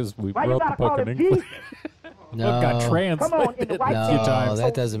 Well, because we Why you wrote the gotta call book in him English. Jesus? No. It got Come on, in the translated white a few No, times.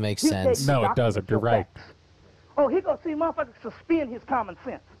 that doesn't make He said, sense. No, it "Document doesn't. You're your right. facts." Oh, he gonna see motherfuckers suspend his common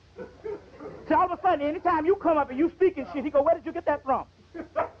sense. So all of a sudden, anytime you come up and you speaking shit, he go, "Where did you get that from?"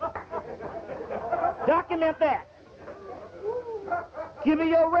 Document that. Give me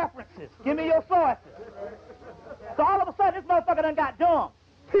your references. Give me your sources. So all of a sudden, this motherfucker done got dumb.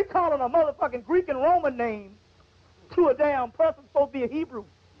 He calling a motherfucking Greek and Roman name to a damn person supposed to be a Hebrew.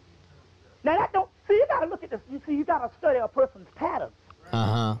 Now that don't, see, you gotta look at this. You see, you gotta study a person's patterns.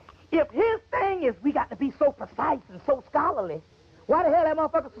 Uh-huh. If his thing is we got to be so precise and so scholarly, why the hell that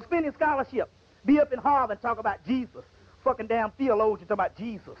motherfucker suspending scholarship? Be up in Harvard and talk about Jesus. Fucking damn theologian talk about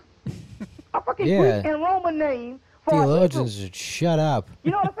Jesus. A fucking Greek and Roman name for theologians should shut up.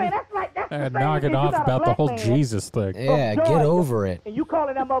 You know what I'm saying? That's like, that's the same Knock as it if you off got a about the black whole man Jesus thing. Yeah, from get Georgia, over it. And you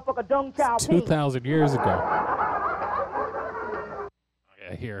calling that motherfucker Dung Chow Ping. 2,000 years ago.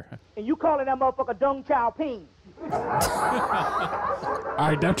 Yeah, here. And you calling that motherfucker Dung Chow Ping. All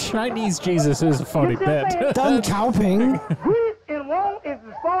right, now Chinese Jesus is a funny bit. Deng Xiaoping. Greece and Rome is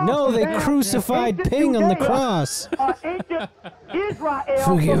as far No, from they down crucified ancient Ping on the Judea cross. or ancient Israel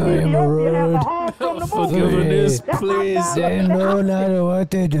Forgive from me, Ethiopia Lord. and the home from the moon. Forgiveness, That's like please. that. They know not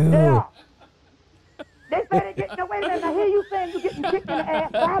what they do. Yeah. They say they get, no, wait a minute, I hear you saying you getting kicked in the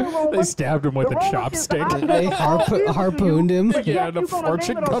ass by the Romans. They stabbed him with The a Romans is the chopstick. object They of all business to harpooned you, him. but Yeah, yet and a you gonna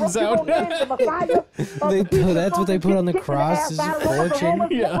fortune name it comes you out. gonna name the Messiah of They the people that's what they put on the kicked in cross ass is by a the Romans, fortune.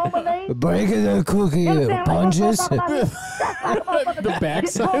 the Yeah. Roman name. Breaking the cookie, You understand what I'm punches, talking about? That's like a motherfucker The that backside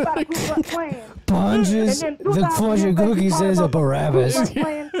gets of told by the Ku Klux Klan. punches. And then The 2,000 fortune years later, cookie you call says him a a Ku Barabbas. Klux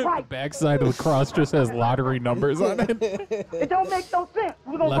Klan Christ. Backside of the cross just has lottery numbers on it. It don't make no sense.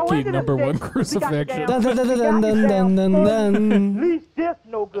 We're gonna go Lucky into number this one shit. crucifixion. Dun, dun, dun, dun, dun, dun, dun, dun. Least this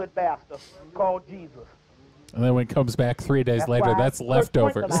no good bastard called Jesus. And then when it comes back 3 days That's later, why that's Kurt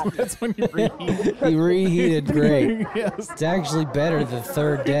leftovers. Franklin That's when you reheat. He reheated great. Yes. It's actually better the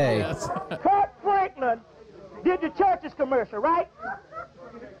third day. Yes. Kurt Franklin did the church's commercial, right?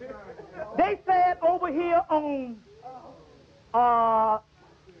 They said over here on,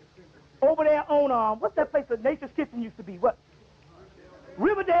 over there on, what's that place that Nature's Kitchen used to be? What?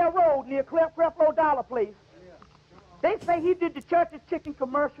 Riverdale Road near Creflo Dollar Place. They say he did the church's chicken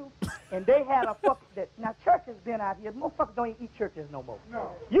commercial, and they had a fuck that. Now church has been out here. Motherfuckers don't even eat churches no more.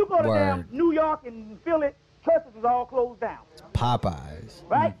 No. You go to Word. damn New York and Philly, churches is all closed down. Popeyes.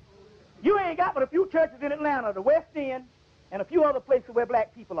 Right? You ain't got but a few churches in Atlanta, the West End, and a few other places where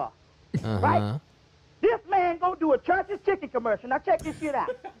black people are. Right? This man go do a church's chicken commercial. Now check this shit out.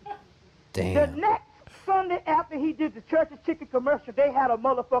 The Damn. next Sunday after he did the church's chicken commercial, they had a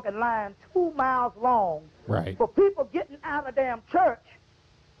motherfucking line 2 miles long Right. for people getting out of damn church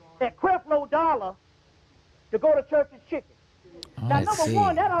at Creflo Dollar to go to church's chicken. Now, I number see,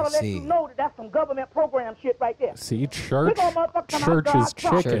 one, that ought I to let see. you know that that's some government program shit right there. See, church, Big old motherfucker come out church is God's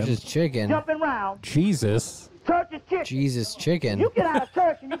property. chicken. Church's chicken. Jumping around, Jesus. church is chicken. Jesus chicken. You get out of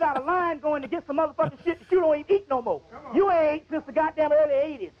church and you got a line going to get some motherfucking shit that you don't even eat no more. You ain't ate since the goddamn early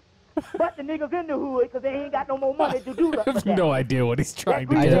 80s. But the niggas in the hood, because they ain't got no more money to do I have that. no idea what he's trying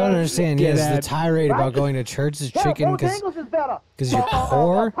to I do. don't understand. Get Yes, the at- tirade about Right? going to church's Hell, chicken because Bojangles is better. you're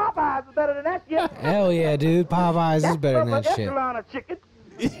poor. Popeyes is better than that shit. Hell yeah, dude. Popeyes is better than that shit. Echelon of chicken.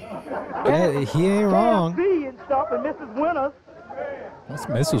 Yeah, he ain't wrong. KFC and stuff and Mrs. Winters. That's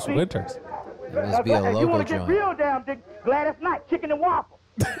Mrs. Winters. It must be a If you local want to get joint. real damn dick, Gladys Knight, chicken and waffle.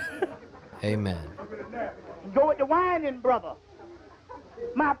 Amen. Go with the whining brother.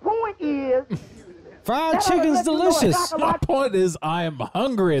 My point is, Fried that ought to chicken's let you know delicious. it's My point is, I am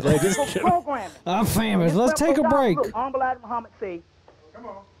hungry, ladies and gentlemen. programming. I'm famous. Let's take a break. Look, Elijah Muhammad say,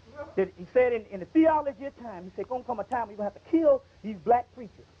 that he said in the theology of time, he said, gonna come a time you're gonna have to kill these black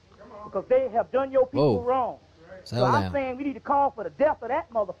preachers because they have done your people Whoa. wrong. So I'm saying we need to call for the death of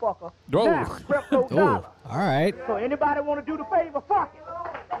that motherfucker. Oh. Now, Creflo Dollar. All right. So anybody want to do the favor? Fuck it.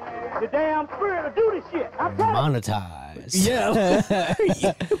 The damn spirit to do this shit. I'm telling you. Monetize. Yeah.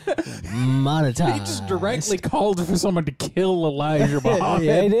 Monetize. He just directly called for someone to kill Elijah Muhammad.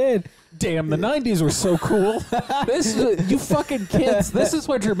 Yeah, he did. Damn, the 90s were so cool. This is, you fucking kids, this is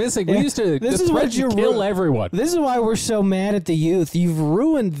what you're missing. We used to kill everyone. This is why we're so mad at the youth. You've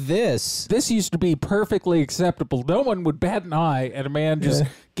ruined this. This used to be perfectly acceptable. No one would bat an eye at a man just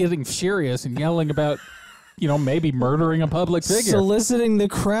getting furious and yelling about, maybe murdering a public figure. Soliciting the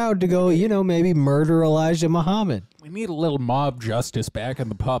crowd to go, maybe murder Elijah Muhammad. We need a little mob justice back in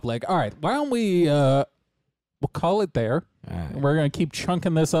the public. All right, why don't we, we'll call it there. Right. We're going to keep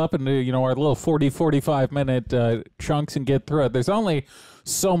chunking this up into, our little 45 minute chunks and get through it. There's only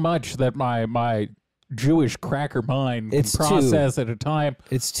so much that my Jewish cracker mind can process at a time.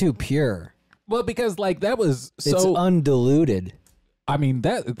 It's too pure. Well, because that was so... It's undiluted. I mean,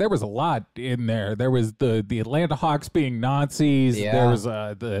 there was a lot in there. There was the Atlanta Hawks being Nazis. Yeah. There was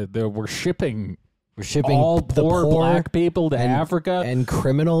we're shipping all the poor black people to Africa. And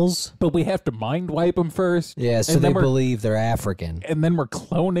criminals. But we have to mind wipe them first. Yeah, so they believe they're African. And then we're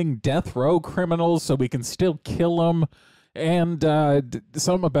cloning death row criminals so we can still kill them. And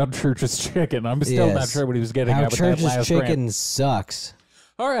something about Church's Chicken. I'm still not sure what he was getting at with that last Church's Chicken sucks.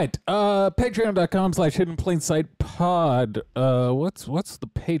 All right, patreon.com/hiddenplainsightpod. What's the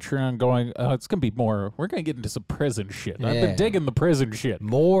Patreon going? It's going to be more. We're going to get into some prison shit. Yeah. I've been digging the prison shit.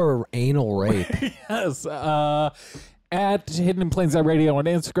 More anal rape. Yes. At Hidden in Plain Sight Radio on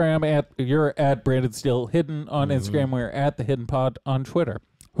Instagram. You're at Brandon Still Hidden on Instagram. We're at The Hidden Pod on Twitter.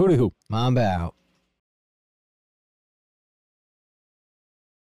 Hooty hoo. Mamba out.